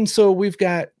 then, so we've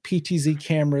got PTZ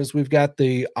cameras, we've got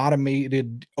the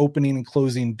automated opening and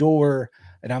closing door.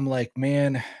 And I'm like,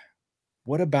 man,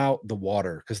 what about the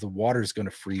water? Because the water is going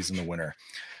to freeze in the winter.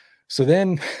 So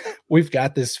then we've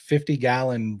got this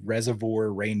 50-gallon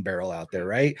reservoir rain barrel out there,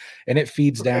 right? And it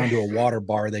feeds down to a water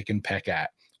bar they can peck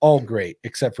at. All great,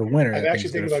 except for winter. I've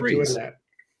actually thinking about doing that.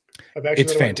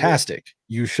 It's fantastic.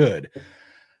 You should.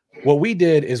 What we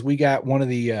did is we got one of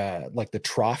the like the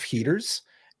trough heaters,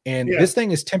 and this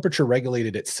thing is temperature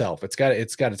regulated itself. It's got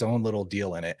its own little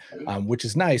deal in it, which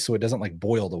is nice, so it doesn't like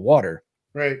boil the water.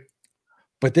 Right.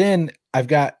 But then I've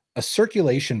got a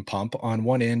circulation pump on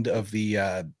one end of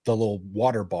the little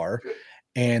water bar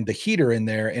and the heater in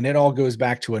there, and it all goes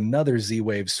back to another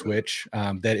Z-Wave switch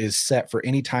that is set for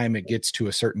any time it gets to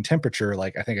a certain temperature.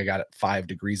 Like I think I got it 5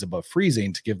 degrees above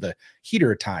freezing to give the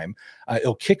heater a time.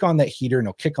 It'll kick on that heater and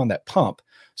it'll kick on that pump.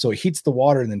 So it heats the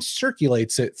water and then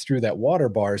circulates it through that water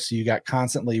bar. So you got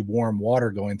constantly warm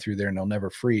water going through there and it'll never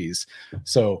freeze.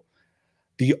 So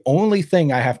the only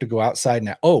thing I have to go outside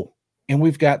now. Oh, and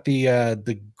we've got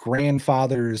the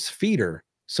grandfather's feeder.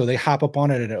 So they hop up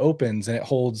on it and it opens and it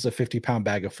holds a 50-pound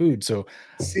bag of food. So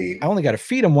I only got to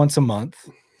feed them once a month.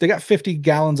 They got 50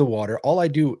 gallons of water. All I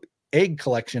do egg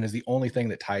collection is the only thing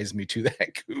that ties me to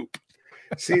that coop.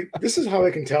 See, this is how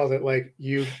I can tell that like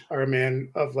you are a man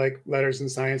of like letters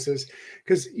and sciences,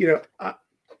 because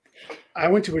I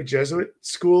went to a Jesuit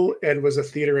school and was a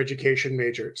theater education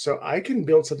major, so I can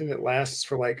build something that lasts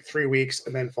for like 3 weeks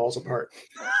and then falls apart.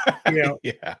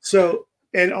 Yeah. So,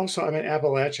 and also I'm in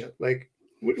Appalachia. Like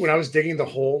when I was digging the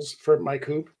holes for my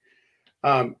coop,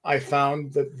 I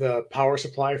found that the power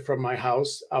supply from my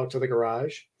house out to the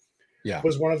garage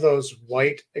was one of those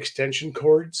white extension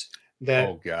cords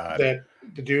that that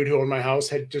the dude who owned my house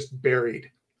had just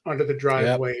buried under the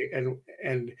driveway. And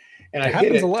I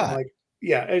hit it. A lot. Like,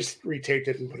 yeah, I just retaped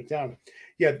it and put it down.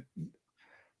 Yeah.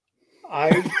 I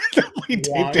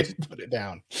retaped it and put it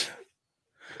down.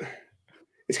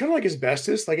 It's kind of like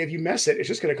asbestos. Like if you mess it, it's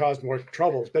just going to cause more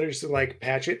trouble. It's better just to like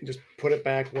patch it and just put it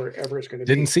back wherever it's going to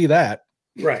be. Didn't see that.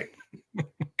 Right.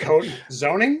 Code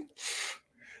zoning.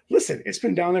 Listen, it's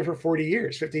been down there for 40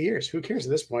 years, 50 years. Who cares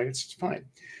at this point? It's fine.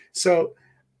 So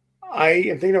I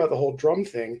am thinking about the whole drum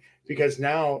thing because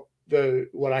now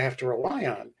what I have to rely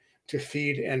on to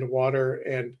feed and water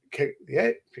and pick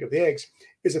up the eggs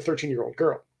is a 13-year-old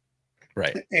girl.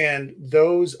 Right. And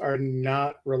those are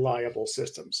not reliable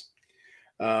systems.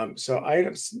 So I end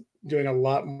up doing a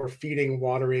lot more feeding,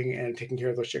 watering, and taking care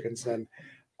of those chickens than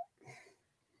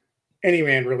any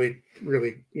man really,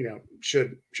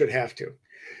 should have to.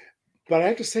 But I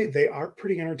have to say they are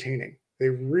pretty entertaining. They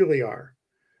really are.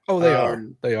 Oh, they are.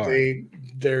 They are.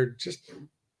 They're just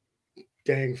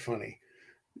dang funny.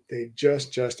 They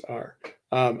just are.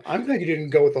 I'm glad you didn't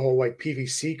go with the whole like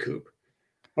PVC coop.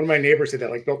 One of my neighbors did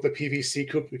that, like built the PVC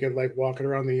coop. We could like walk it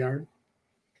around the yard.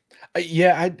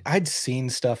 Yeah, I'd seen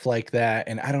stuff like that,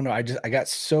 and I don't know. I got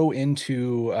so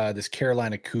into this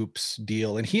Carolina Coops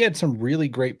deal, and he had some really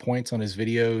great points on his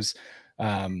videos.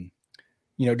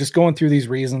 Just going through these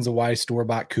reasons of why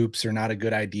store-bought coops are not a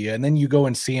good idea, and then you go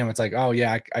and see them. It's like, oh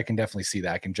yeah, I can definitely see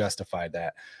that. I can justify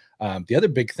that. The other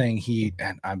big thing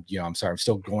I'm sorry, I'm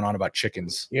still going on about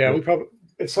chickens. Yeah, we probably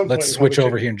at some point. Let's switch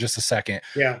over here in just a second.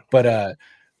 Yeah, but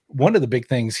one of the big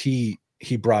things he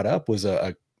brought up was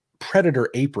a predator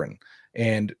apron,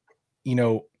 and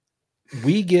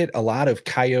we get a lot of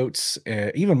coyotes,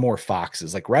 even more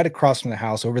foxes, like right across from the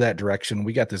house over that direction.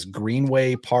 We got this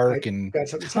Greenway Park and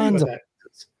tons of that.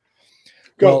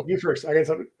 Go you first. I got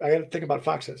to think about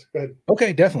foxes. Go ahead.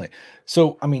 Okay, definitely.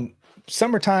 So I mean,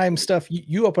 summertime stuff,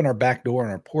 you open our back door on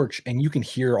our porch and you can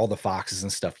hear all the foxes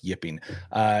and stuff yipping.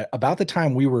 About the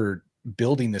time we were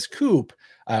building this coop,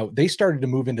 they started to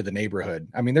move into the neighborhood.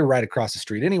 I mean, they're right across the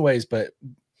street anyways, but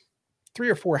 3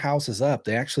 or 4 houses up,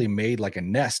 they actually made like a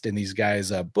nest in these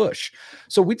guys' bush.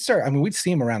 So we'd see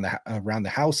them around the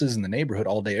houses in the neighborhood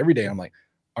all day, every day. I'm like,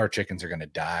 our chickens are going to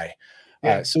die.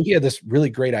 Yeah. So he had this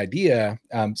really great idea.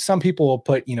 Some people will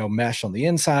put, mesh on the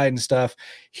inside and stuff.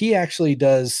 He actually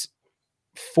does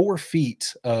 4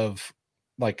 feet of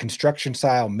like construction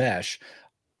style mesh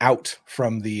out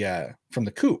from the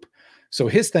coop. So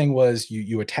his thing was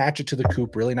you attach it to the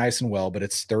coop really nice and well, but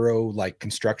it's thorough like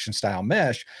construction style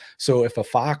mesh. So if a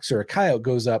fox or a coyote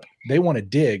goes up, they want to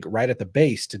dig right at the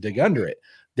base to dig under it.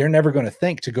 They're never going to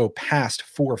think to go past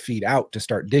 4 feet out to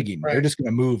start digging. Right. They're just going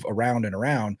to move around and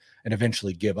around and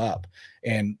eventually give up.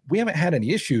 And we haven't had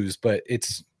any issues, but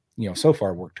it's, so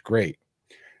far worked great.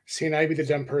 See, and I'd be the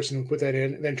dumb person who put that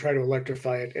in and then try to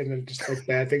electrify it. And then just like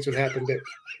bad things would happen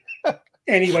to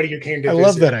anybody who came to visit. I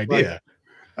love that idea.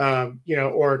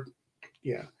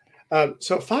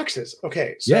 So foxes.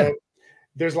 Okay. So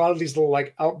there's a lot of these little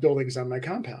like outbuildings on my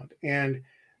compound. And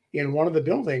in one of the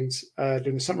buildings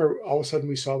during the summer, all of a sudden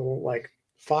we saw little like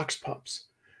fox pups.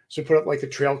 So we put up like the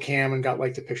trail cam and got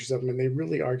like the pictures of them, and they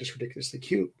really are just ridiculously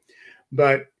cute.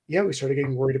 But yeah, we started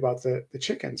getting worried about the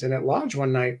chickens. And at lodge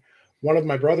one night, one of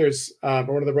the brothers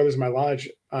in my lodge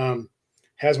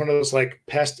has one of those like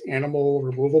pest animal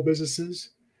removal businesses.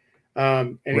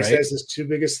 And he says his 2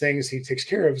 biggest things he takes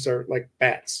care of are like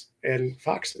bats and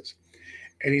foxes.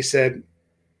 And he said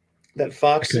that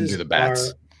foxes couldn't do the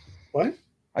bats. What?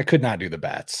 I could not do the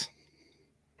bats.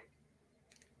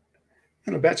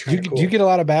 I know bats are cool. Do you get a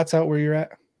lot of bats out where you're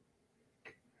at?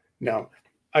 No.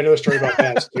 I know a story about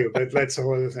bats too, but that's a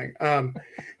whole other thing.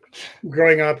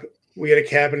 Growing up, we had a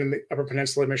cabin in the Upper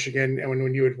Peninsula of Michigan, and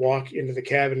when you would walk into the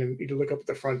cabin and you'd look up at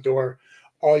the front door,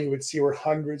 all you would see were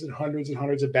hundreds and hundreds and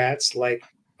hundreds of bats like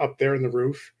up there in the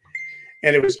roof.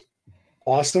 And it was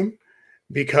awesome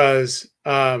because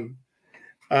never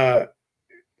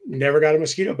got a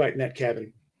mosquito bite in that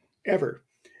cabin ever.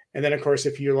 And then of course,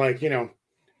 if you're like,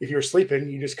 if you were sleeping,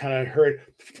 you just kind of heard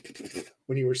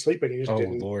when you were sleeping, you just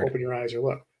didn't open your eyes or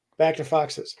look. Back to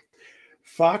foxes.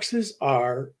 Foxes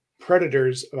are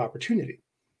predators of opportunity.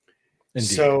 Indeed.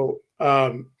 So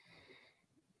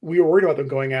we were worried about them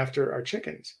going after our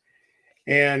chickens.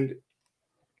 And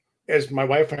as my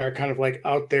wife and I are kind of like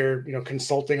out there,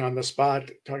 consulting on the spot,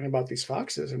 talking about these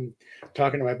foxes and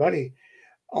talking to my buddy,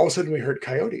 all of a sudden we heard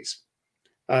coyotes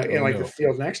in like the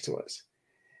field next to us.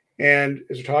 And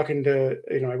as we're talking to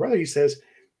my brother, he says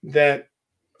that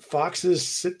foxes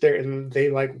sit there and they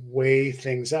like weigh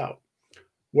things out.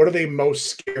 What are they most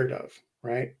scared of,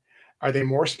 right? Are they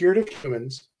more scared of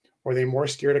humans or are they more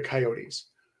scared of coyotes?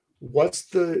 What's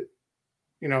the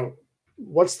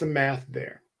math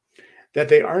there? That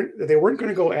they weren't going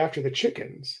to go after the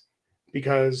chickens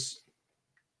because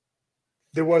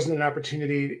there wasn't an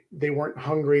opportunity. They weren't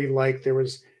hungry, like there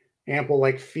was ample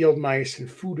like field mice and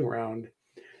food around,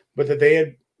 but that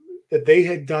they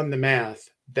had done the math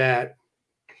that,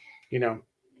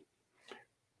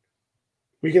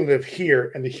 we can live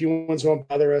here and the humans won't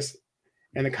bother us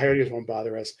and the coyotes won't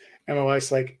bother us. And my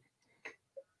wife's like,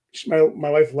 my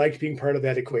wife liked being part of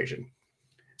that equation.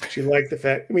 She liked the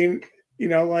fact,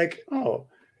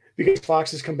 because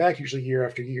foxes come back usually year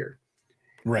after year.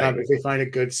 Right. If they find a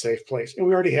good, safe place. And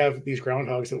we already have these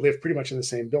groundhogs that live pretty much in the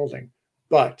same building.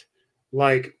 But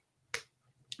they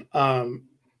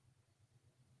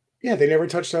never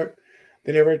touched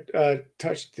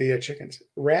the chickens.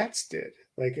 Rats did.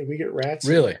 Like, we get rats.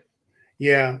 Really?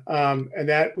 Yeah. And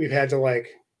that we've had to like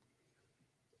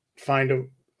find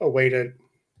a way to,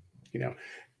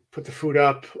 put the food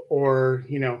up or,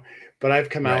 but I've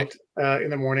come out in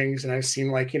the mornings and I've seen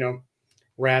like,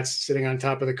 rats sitting on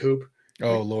top of the coop.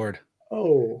 Oh, like, Lord.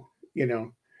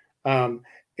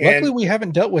 Luckily we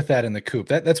haven't dealt with that in the coop.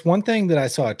 That's one thing that I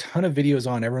saw a ton of videos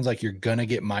on. Everyone's like, you're going to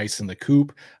get mice in the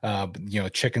coop.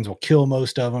 Chickens will kill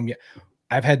most of them. Yeah.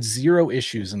 I've had zero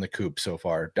issues in the coop so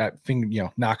far. That thing,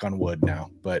 knock on wood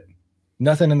now, but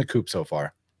nothing in the coop so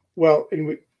far. Well,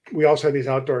 and we also have these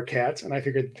outdoor cats, and I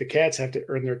figured the cats have to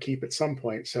earn their keep at some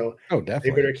point. So definitely.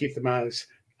 They better keep the mouse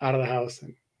out of the house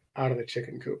and out of the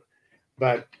chicken coop.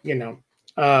 But,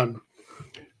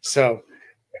 so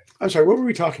I'm sorry, what were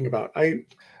we talking about? I'm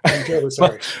terribly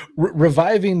sorry.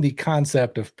 Reviving the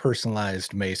concept of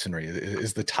personalized masonry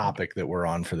is the topic that we're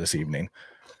on for this evening.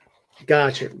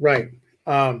 Gotcha. Right.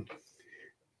 But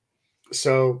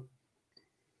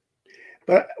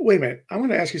wait a minute. I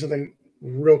want to ask you something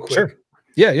real quick. Sure.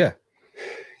 Yeah.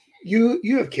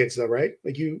 You have kids though, right?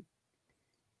 Like you.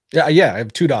 Yeah. I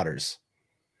have two daughters,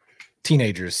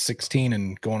 teenagers, 16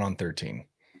 and going on 13.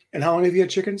 And how long have you had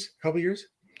chickens? A couple of years?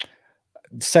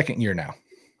 Second year now.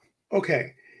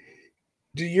 Okay.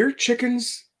 Do your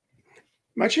chickens?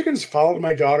 My chickens followed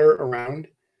my daughter around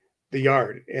the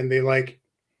yard, and they like,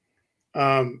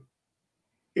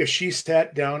 if she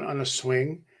sat down on a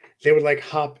swing, they would like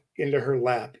hop into her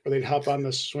lap, or they'd hop on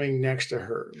the swing next to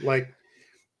her. Like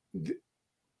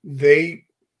they,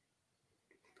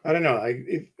 I don't know,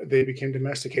 they became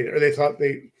domesticated, or they thought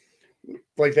they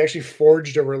actually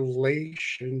forged a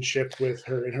relationship with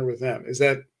her and her with them. Is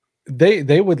that?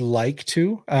 They would like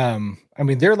to.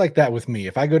 They're like that with me.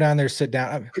 If I go down there, sit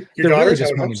down, your daughters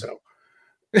really just hope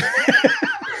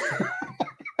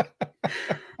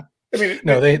so.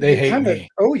 No, they hate me.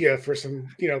 Oh yeah, for some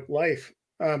life.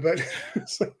 But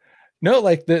no,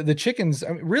 like the chickens.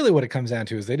 Really, what it comes down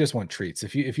to is they just want treats.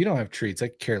 If you don't have treats, I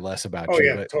care less about you.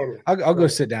 Yeah, but totally. I'll go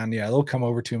sit down. Yeah, they'll come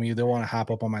over to me. They'll want to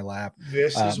hop up on my lap.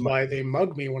 This is why they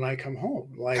mug me when I come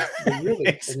home. Like really,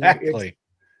 exactly.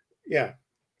 Yeah.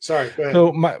 Sorry, go ahead.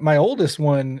 So my oldest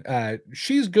one,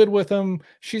 she's good with them.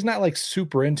 She's not like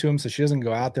super into them, so she doesn't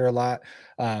go out there a lot.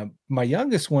 My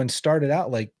youngest one started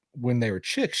out like when they were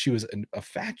chicks, she was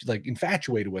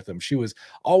infatuated with them. She was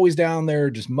always down there,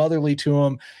 just motherly to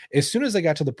them. As soon as they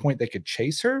got to the point they could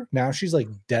chase her, now she's like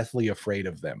deathly afraid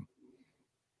of them.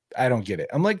 I don't get it.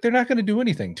 I'm like, they're not going to do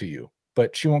anything to you,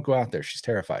 but she won't go out there. She's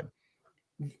terrified.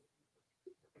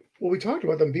 Well, we talked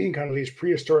about them being kind of these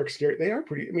prehistoric scary. They are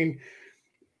pretty.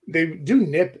 They do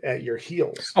nip at your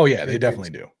heels. Oh yeah, they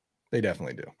definitely do. They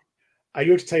definitely do. I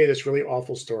do have to tell you this really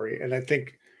awful story, and I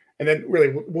think, and then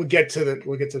really we'll get to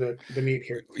the meat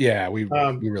here. Yeah, we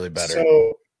really better.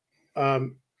 So,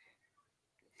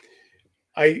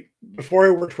 before I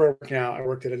worked where I work now, I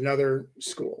worked at another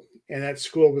school, and that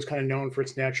school was kind of known for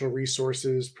its natural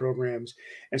resources programs,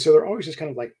 and so there are always just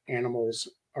kind of like animals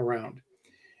around.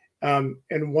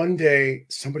 And one day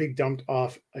somebody dumped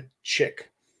off a chick.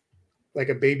 Like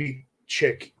a baby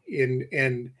chick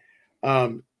in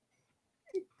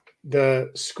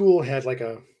the school had like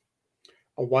a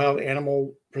wild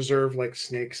animal preserve, like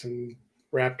snakes and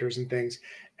raptors and things.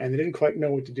 And they didn't quite know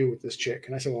what to do with this chick.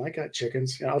 And I said, well, I got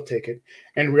chickens. I'll take it.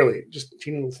 And really just a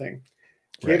teeny little thing.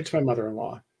 Gave it to my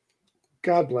mother-in-law.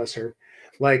 God bless her.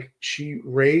 Like she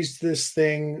raised this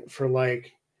thing for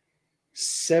like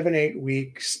 7-8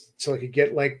 weeks so it could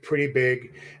get like pretty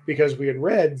big, because we had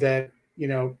read that,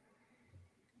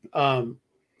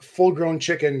 full grown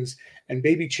chickens and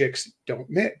baby chicks don't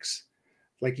mix.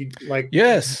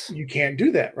 Yes. You can't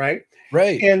do that, right?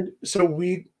 Right. And so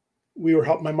we were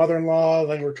helping my mother-in-law,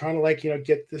 and we're trying to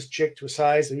get this chick to a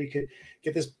size that we could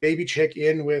get this baby chick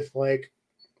in with like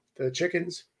the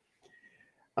chickens.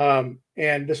 And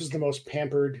this was the most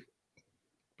pampered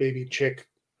baby chick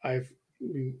I've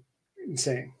been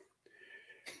insane.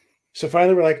 So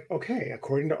finally we're like, okay,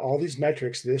 according to all these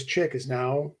metrics, this chick is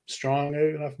now strong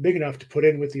enough, big enough to put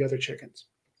in with the other chickens.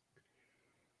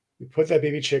 We put that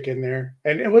baby chick in there,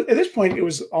 and at this point it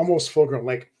was almost full grown,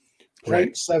 like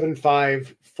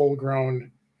 0.75 full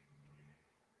grown.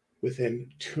 Within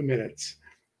 2 minutes,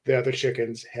 the other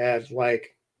chickens had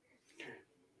like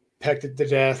pecked it to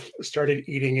death, started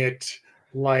eating it.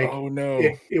 Like, oh no,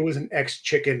 it was an ex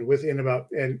chicken within about,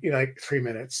 like 3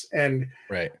 minutes. And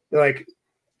right, like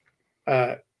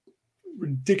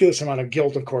ridiculous amount of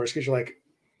guilt, of course, because you're like,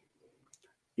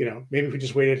 maybe if we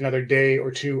just waited another day or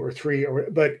 2 or 3,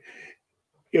 but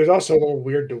it was also a little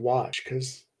weird to watch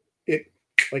because it's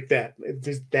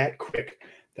just that quick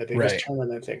that they just turn on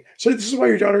that thing. So this is why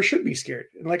your daughter should be scared.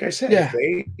 And like I said,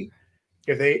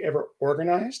 if they ever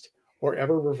organized or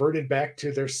ever reverted back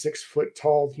to their 6 foot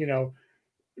tall,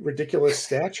 ridiculous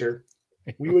stature,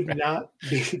 we would not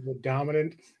be the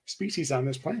dominant species on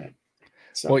this planet.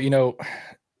 So, well,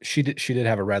 she did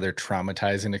have a rather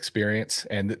traumatizing experience,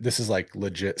 and this is like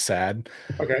legit sad.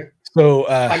 Okay. So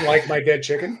unlike my dead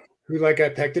chicken, who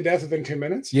got pecked to death within 2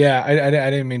 minutes. Yeah, I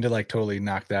didn't mean to like totally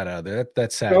knock that out of there.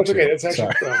 That's sad. No, it's okay. That's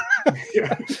actually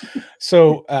yeah.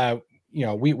 So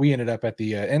we ended up at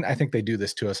the and I think they do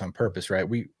this to us on purpose, right?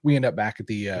 We end up back at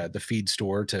the feed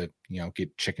store to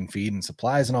get chicken feed and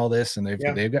supplies and all this, and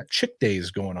they've got chick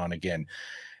days going on again,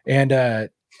 and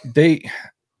they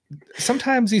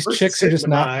sometimes these chicks are just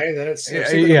not. Look at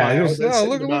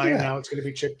that. Now it's going to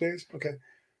be chick days. Okay.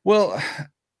 Well,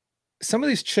 some of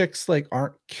these chicks like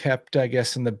aren't kept, I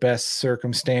guess, in the best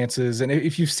circumstances. And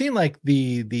if you've seen like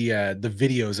the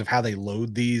videos of how they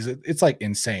load these, it's like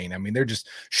insane. I mean, they're just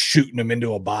shooting them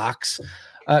into a box.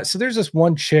 So there's this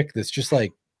one chick that's just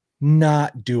like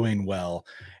not doing well,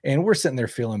 and we're sitting there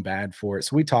feeling bad for it.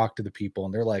 So we talked to the people,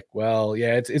 and they're like, well,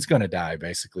 yeah, it's going to die.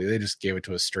 Basically, they just gave it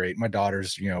to us straight. My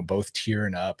daughter's, both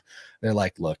tearing up. They're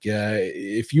like, look,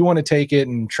 if you want to take it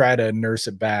and try to nurse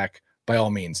it back, by all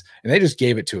means. And they just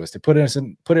gave it to us. They put it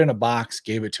in a box,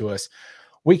 gave it to us.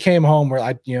 We came home where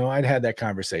I'd had that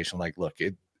conversation. Like, look,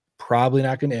 it probably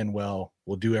not going to end well.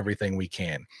 We'll do everything we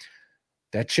can.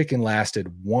 That chicken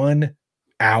lasted 1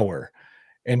 hour,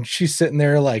 and she's sitting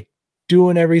there like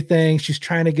doing everything. She's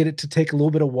trying to get it to take a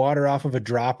little bit of water off of a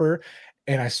dropper.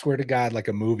 And I swear to God, like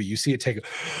a movie, you see it take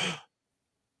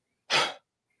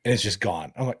and it's just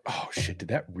gone. I'm like, oh shit, did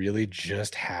that really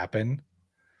just happen?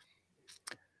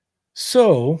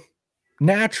 So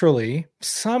naturally,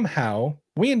 somehow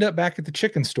we end up back at the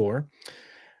chicken store,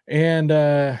 and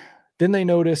then they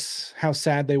notice how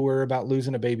sad they were about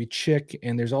losing a baby chick.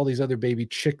 And there's all these other baby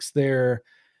chicks there,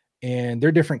 and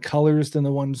they're different colors than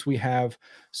the ones we have.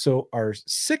 So our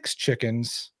 6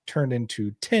 chickens turned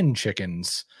into 10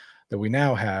 chickens that we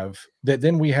now have, that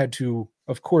then we had to,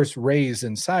 of course, raise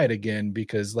inside again,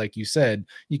 because like you said,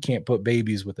 you can't put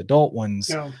babies with adult ones.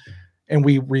 No. And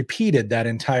we repeated that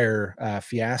entire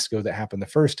fiasco that happened the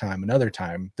first time, another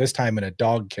time, this time in a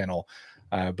dog kennel,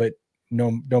 but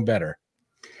no better.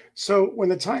 So when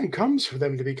the time comes for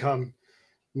them to become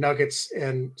nuggets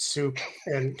and soup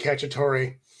and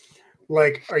cacciatore,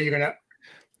 like, are you going to,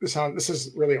 this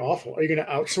is really awful. Are you going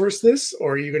to outsource this,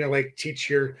 or are you going to like teach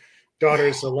your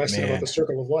daughters a lesson about the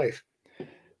circle of life?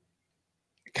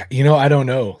 I don't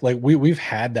know. Like we've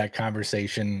had that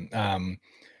conversation.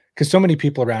 Because so many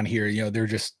people around here, they're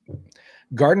just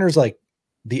Gardner's like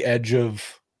the edge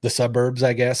of the suburbs,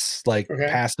 I guess. Like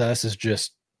past us is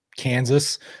just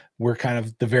Kansas. We're kind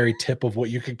of the very tip of what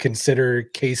you could consider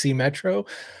KC Metro.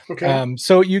 Okay.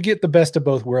 So you get the best of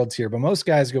both worlds here, but most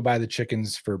guys go buy the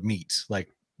chickens for meat. Like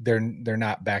they're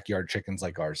not backyard chickens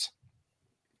like ours.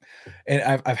 And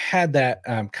I've had that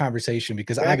conversation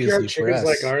because backyard obviously chickens for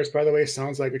us, like ours, by the way,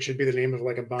 sounds like it should be the name of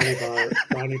like a Bonnie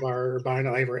Bar or Bonnie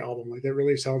Ivory album. Like that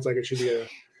really sounds like it should be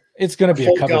it's going to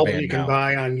be a cover album band you can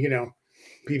buy on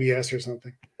PBS or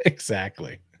something.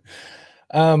 Exactly.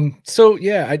 So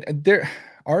yeah,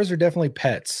 ours are definitely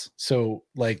pets. So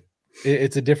like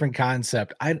it's a different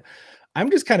concept. I'm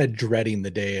just kind of dreading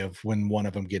the day of when one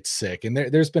of them gets sick. And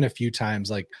there's been a few times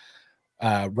like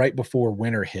right before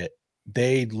winter hit,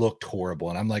 they looked horrible.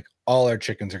 And I'm like, all our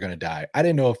chickens are going to die. I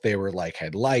didn't know if they were like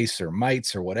had lice or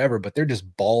mites or whatever, but they're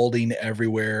just balding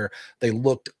everywhere. They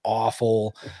looked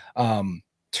awful.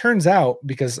 Turns out,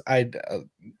 because I'd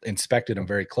inspected them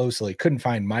very closely, couldn't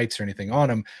find mites or anything on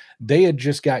them. They had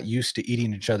just got used to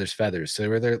eating each other's feathers.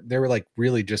 So they were like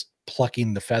really just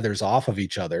plucking the feathers off of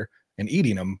each other and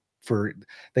eating them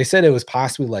they said it was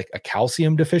possibly like a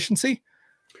calcium deficiency.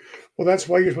 Well, that's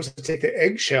why you're supposed to take the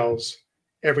eggshells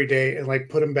every day and like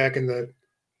put them back in the.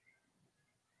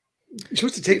 You're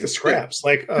supposed to take the scraps.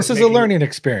 Like this is a learning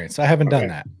experience. I haven't done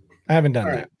that. I haven't done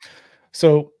that.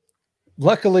 So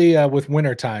luckily with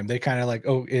wintertime, they kind of like,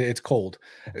 oh, it's cold.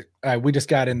 We just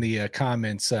got in the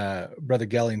comments, Brother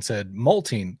Gelling said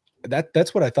molting.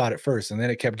 That's what I thought at first. And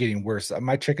then it kept getting worse.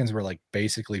 My chickens were like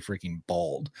basically freaking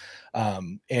bald.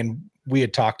 And we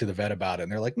had talked to the vet about it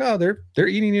and they're like, no, they're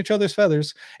eating each other's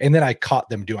feathers. And then I caught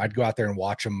them I'd go out there and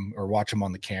watch them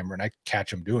on the camera and I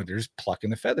catch them doing, they're just plucking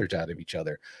the feathers out of each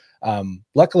other.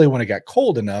 Luckily when it got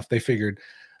cold enough, they figured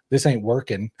this ain't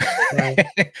working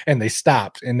and they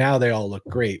stopped and now they all look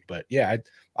great. But yeah,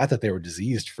 I thought they were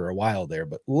diseased for a while there,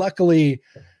 but luckily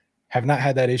have not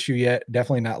had that issue yet.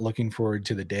 Definitely not looking forward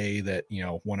to the day that,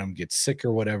 one of them gets sick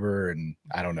or whatever. And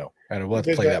I don't know. We'll have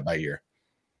to play that by ear.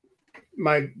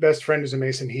 My best friend is a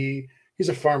Mason. He's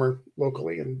a farmer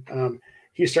locally, and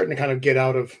he's starting to kind of get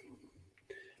out of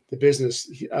the business.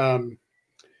 During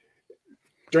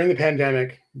the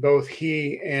pandemic, both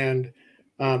he and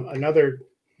another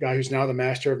guy who's now the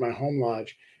master of my home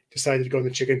lodge decided to go in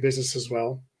the chicken business as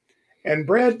well. And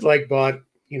Brad bought,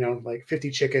 like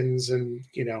 50 chickens and,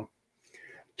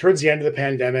 towards the end of the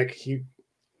pandemic, he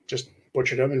just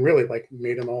butchered them and really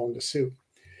made them all into soup.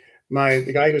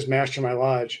 The guy who was master of my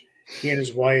lodge, he and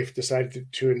his wife decided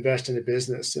to invest in a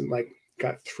business and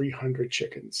got 300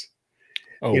 chickens.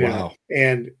 Oh, wow.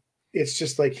 And it's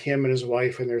just like him and his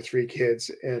wife and their 3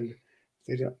 kids. And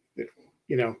they don't,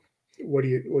 what do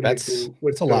you do? That's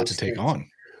a lot to take on.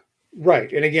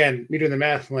 Right. And again, me doing the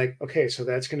math, I'm like, okay, so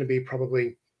that's going to be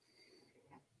probably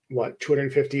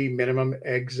 250 minimum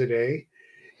eggs a day.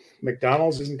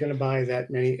 McDonald's isn't going to buy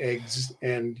that many eggs.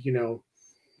 And,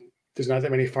 there's not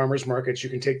that many farmers markets you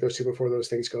can take those to before those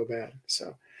things go bad.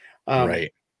 So,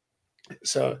 right.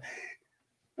 So,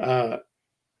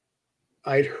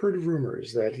 I'd heard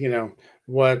rumors that,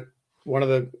 what one of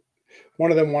them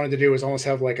wanted to do was almost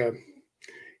have a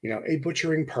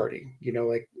butchering party,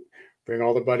 bring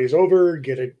all the buddies over,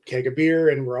 get a keg of beer.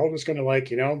 And we're all just going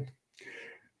to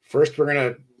first we're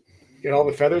going to get all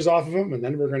the feathers off of them. And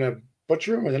then we're going to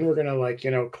butcher them. And then we're going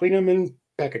to clean them and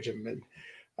package them. And,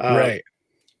 right.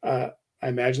 I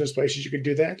imagine there's places you could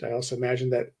do that. I also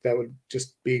imagine that would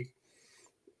just be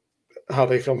how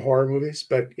they film horror movies.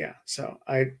 But yeah, so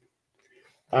I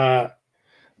don't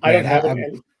have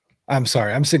it. I'm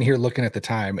sorry. I'm sitting here looking at the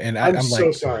time and I'm so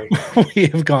like, sorry. We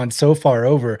have gone so far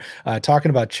over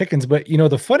talking about chickens. But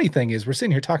the funny thing is we're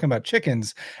sitting here talking about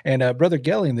chickens and Brother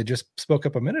Gelling that just spoke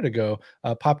up a minute ago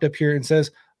popped up here and says,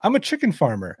 I'm a chicken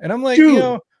farmer. And I'm like,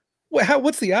 dude,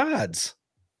 what's the odds?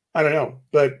 I don't know,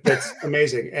 but that's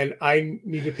amazing. And I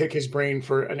need to pick his brain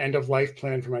for an end of life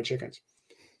plan for my chickens.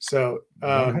 So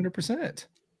 100%.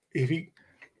 If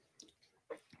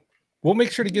we'll make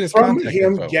sure to get his contact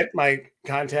info. Get my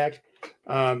contact.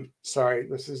 Sorry,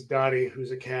 this is Dottie,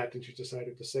 who's a cat, and she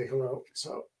decided to say hello.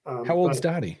 So how old's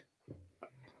Dottie?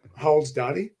 How old's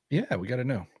Dottie? Yeah, we got to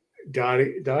know.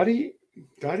 Dottie's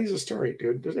a story,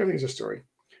 dude. Everything's a story.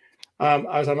 I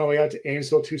was on my way out to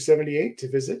Amesville 278 to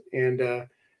visit, and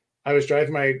I was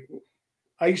driving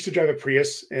I used to drive a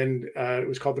Prius, and it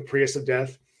was called the Prius of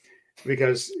Death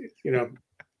because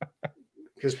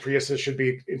Priuses should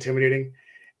be intimidating.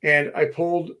 And I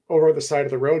pulled over the side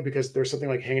of the road because there's something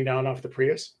hanging down off the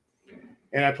Prius.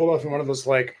 And I pulled off in one of those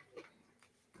park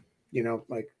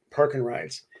and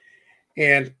rides.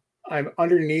 And I'm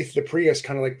underneath the Prius,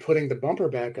 kind of putting the bumper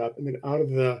back up. And then out of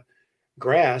the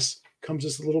grass comes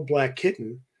this little black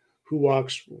kitten who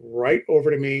walks right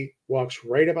over to me, walks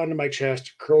right up onto my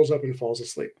chest, curls up and falls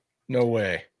asleep. No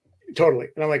way. Totally.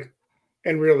 And I'm like,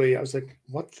 and really, I was like,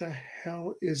 what the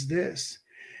hell is this?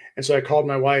 And so I called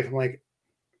my wife. I'm like,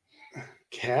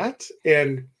 cat?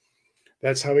 And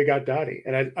that's how we got Dottie.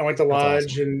 And I went to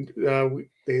lodge awesome. And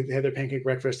they had their pancake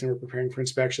breakfast and were preparing for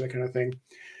inspection, that kind of thing.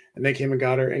 And they came and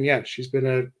got her. And yeah, she's been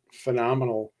a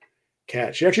phenomenal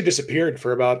cat. She actually disappeared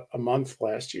for about a month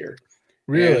last year.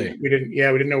 Really? And we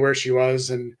didn't know where she was.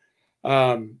 And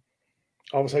all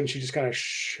of a sudden she just kind of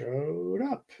showed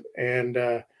up. And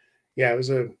it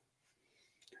was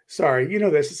sorry,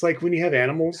 this. It's like when you have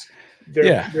animals,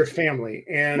 they're family.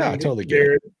 And no, I totally get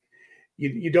it.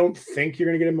 You don't think you're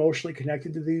going to get emotionally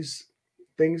connected to these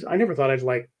things. I never thought I'd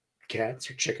like cats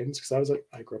or chickens because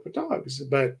I grew up with dogs.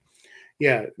 But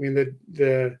yeah, I mean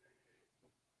the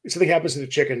if something happens to the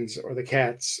chickens or the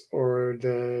cats or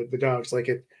the dogs, like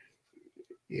it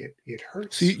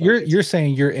hurts. So Like you're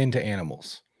saying you're into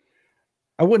animals.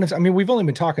 I wouldn't have. I mean, we've only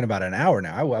been talking about an hour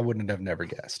now. I wouldn't have never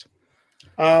guessed.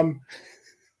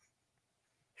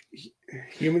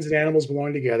 Humans and animals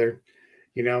belong together.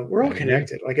 You know, we're all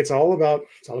connected. Like it's all about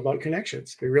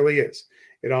connections. It really is.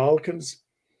 It all comes.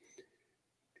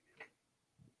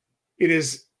 It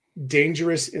is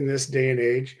dangerous in this day and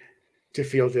age to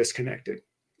feel disconnected.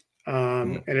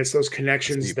 And it's those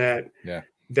connections that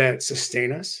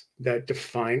sustain us, that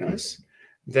define us,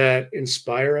 that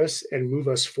inspire us and move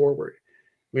us forward.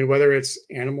 I mean, whether it's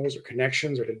animals or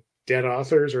connections or to dead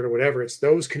authors or to whatever, it's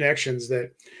those connections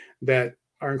that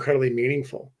are incredibly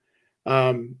meaningful.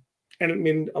 And I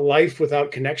mean, a life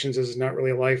without connections is not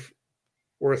really a life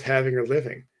worth having or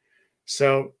living.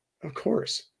 So, of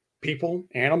course, people,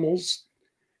 animals,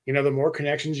 you know, the more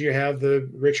connections you have, the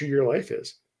richer your life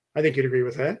is. I think you'd agree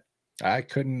with that. I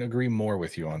couldn't agree more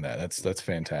with you on that. That's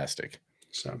fantastic.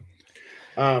 So,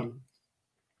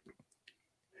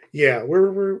 yeah,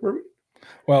 we're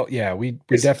well, yeah, we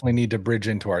definitely need to bridge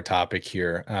into our topic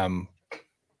here.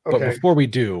 But before we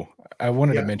do, I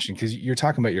wanted to mention, because you're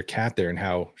talking about your cat there and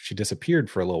how she disappeared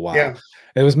for a little while. Yeah.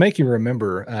 It was making me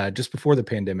remember just before the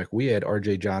pandemic, we had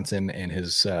RJ Johnson and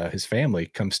his family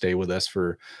come stay with us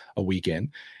for a weekend.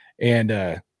 And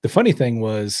the funny thing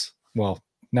was, well,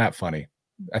 not funny.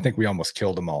 I think we almost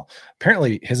killed them all.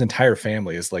 Apparently his entire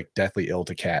family is like deathly ill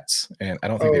to cats. And I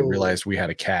don't think they realized we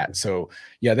had a cat. So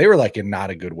yeah, they were like in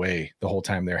not a good way the whole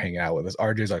time they're hanging out with us.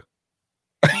 RJ's like,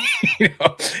 you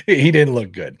know, he didn't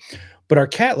look good, but our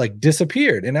cat like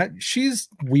disappeared, and she's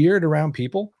weird around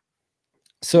people.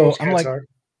 So I'm like,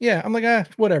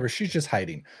 whatever. She's just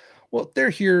hiding. Well,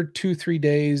 they're here 2-3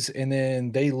 days and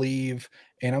then they leave.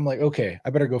 And I'm like, okay, I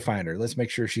better go find her. Let's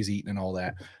make sure she's eating and all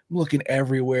that. I'm looking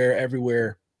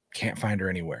everywhere. Can't find her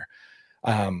anywhere.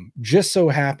 Just so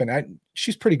happened,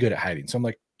 she's pretty good at hiding. So I'm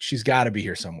like, she's got to be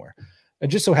here somewhere. I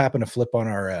just so happened to flip on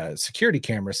our security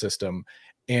camera system,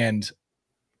 and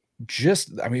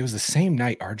it was the same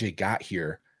night RJ got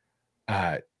here.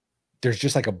 There's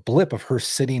just like a blip of her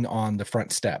sitting on the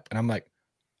front step. And I'm like,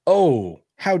 oh,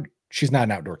 she's not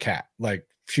an outdoor cat. Like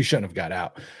she shouldn't have got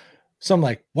out. So I'm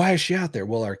like, why is she out there?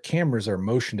 Well, our cameras are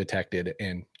motion detected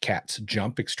and cats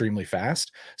jump extremely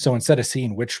fast. So instead of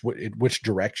seeing which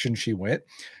direction she went,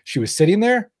 she was sitting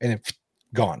there and then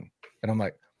gone. And I'm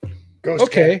like, Ghost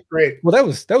okay, cat. Great. Well,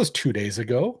 that was 2 days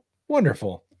ago.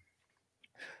 Wonderful.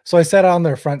 So I sat on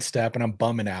their front step and I'm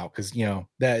bumming out because, you know,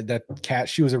 that cat,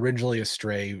 she was originally a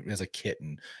stray as a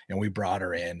kitten and we brought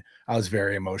her in. I was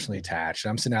very emotionally attached.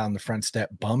 I'm sitting out on the front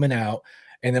step bumming out.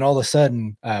 And then all of a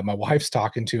sudden, my wife's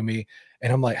talking to me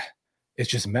and I'm like,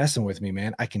 it's just messing with me,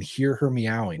 man. I can hear her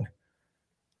meowing.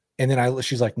 And then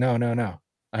she's like, no.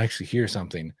 I actually hear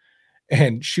something.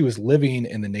 And she was living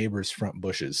in the neighbor's front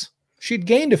bushes. She'd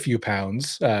gained a few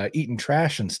pounds, eating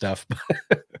trash and stuff,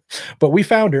 but we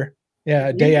found her. Yeah,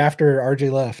 a day after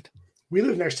RJ left. We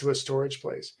live next to a storage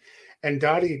place, and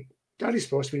Dottie's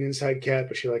supposed to be an inside cat,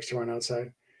 but she likes to run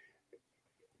outside.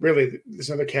 Really, there's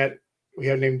another cat we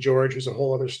have named George, who's a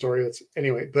whole other story.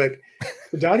 Anyway, but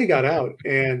Dottie got out,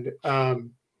 and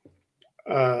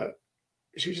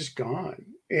she was just gone,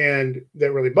 and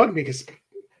that really bugged me because,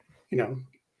 you know,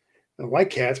 I don't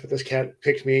like cats, but this cat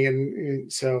picked me,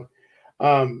 and so,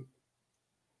 and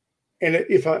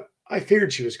if I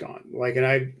figured she was gone, like, and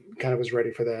I kind of was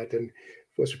ready for that and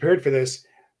was prepared for this.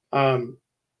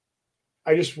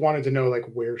 I just wanted to know like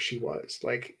where she was,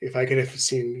 like if I could have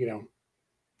seen, you know,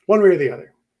 one way or the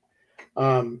other.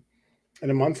 And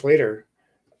a month later,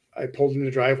 I pulled in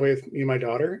the driveway with me and my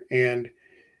daughter, and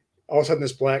all of a sudden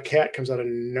this black cat comes out of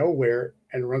nowhere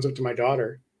and runs up to my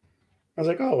daughter. I was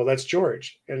like, oh, well, that's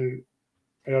George. And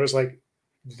my daughter's like,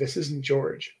 this isn't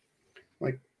George. I'm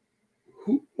like,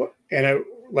 who? What? And I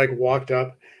like walked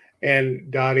up, and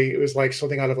Dottie, it was like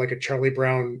something out of like a Charlie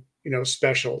Brown, you know,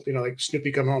 special, you know, like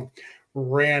Snoopy Come Home,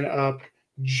 ran up,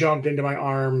 jumped into my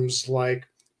arms, like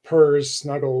purrs,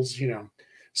 snuggles, you know.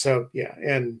 So yeah,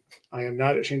 and I am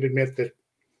not ashamed to admit that,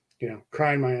 you know,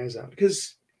 crying my eyes out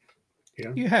because, you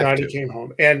know, Dottie came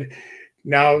home. And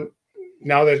now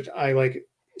that I like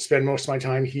spend most of my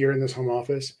time here in this home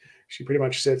office, she pretty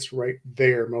much sits right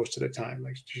there most of the time.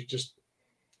 Like she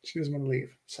doesn't want to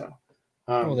leave. So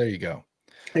well, there you go.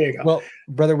 There you go. Well,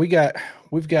 brother, we've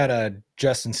got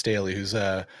Justin Staley, who's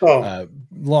a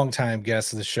longtime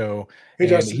guest of the show. Hey,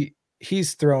 Justin.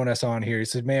 he's throwing us on here. He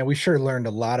said, man, we sure learned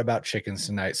a lot about chickens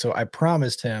tonight. So I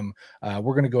promised him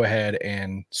we're going to go ahead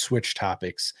and switch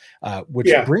topics,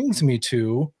 which brings me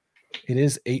to, it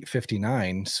is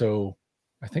 8:59. So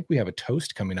I think we have a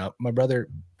toast coming up. My brother,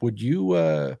 would you,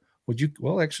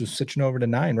 well, actually switching over to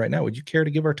 9 right now. Would you care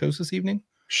to give our toast this evening?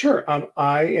 Sure.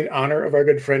 I, in honor of our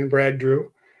good friend, Brad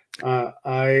Drew,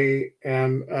 I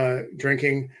am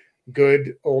drinking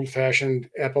good old-fashioned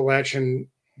Appalachian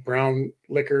brown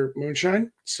liquor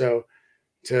moonshine. So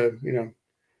to,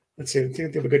 let's see, I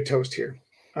think they have a good toast here.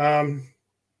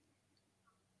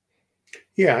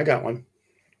 Yeah, I got one.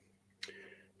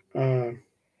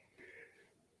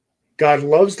 God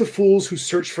loves the fools who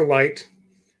search for light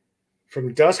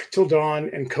from dusk till dawn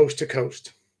and coast to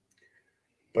coast.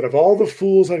 But of all the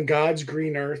fools on God's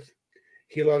green earth,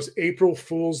 he loves April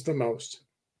fools the most.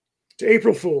 To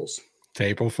April fools. To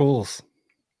April fools.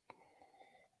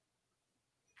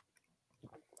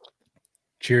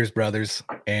 Cheers, brothers.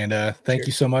 And thank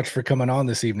you so much for coming on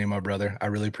this evening, my brother. I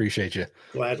really appreciate you.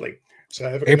 Gladly. So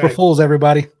have a good April night. Fools,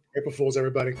 everybody. April Fools,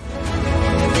 everybody.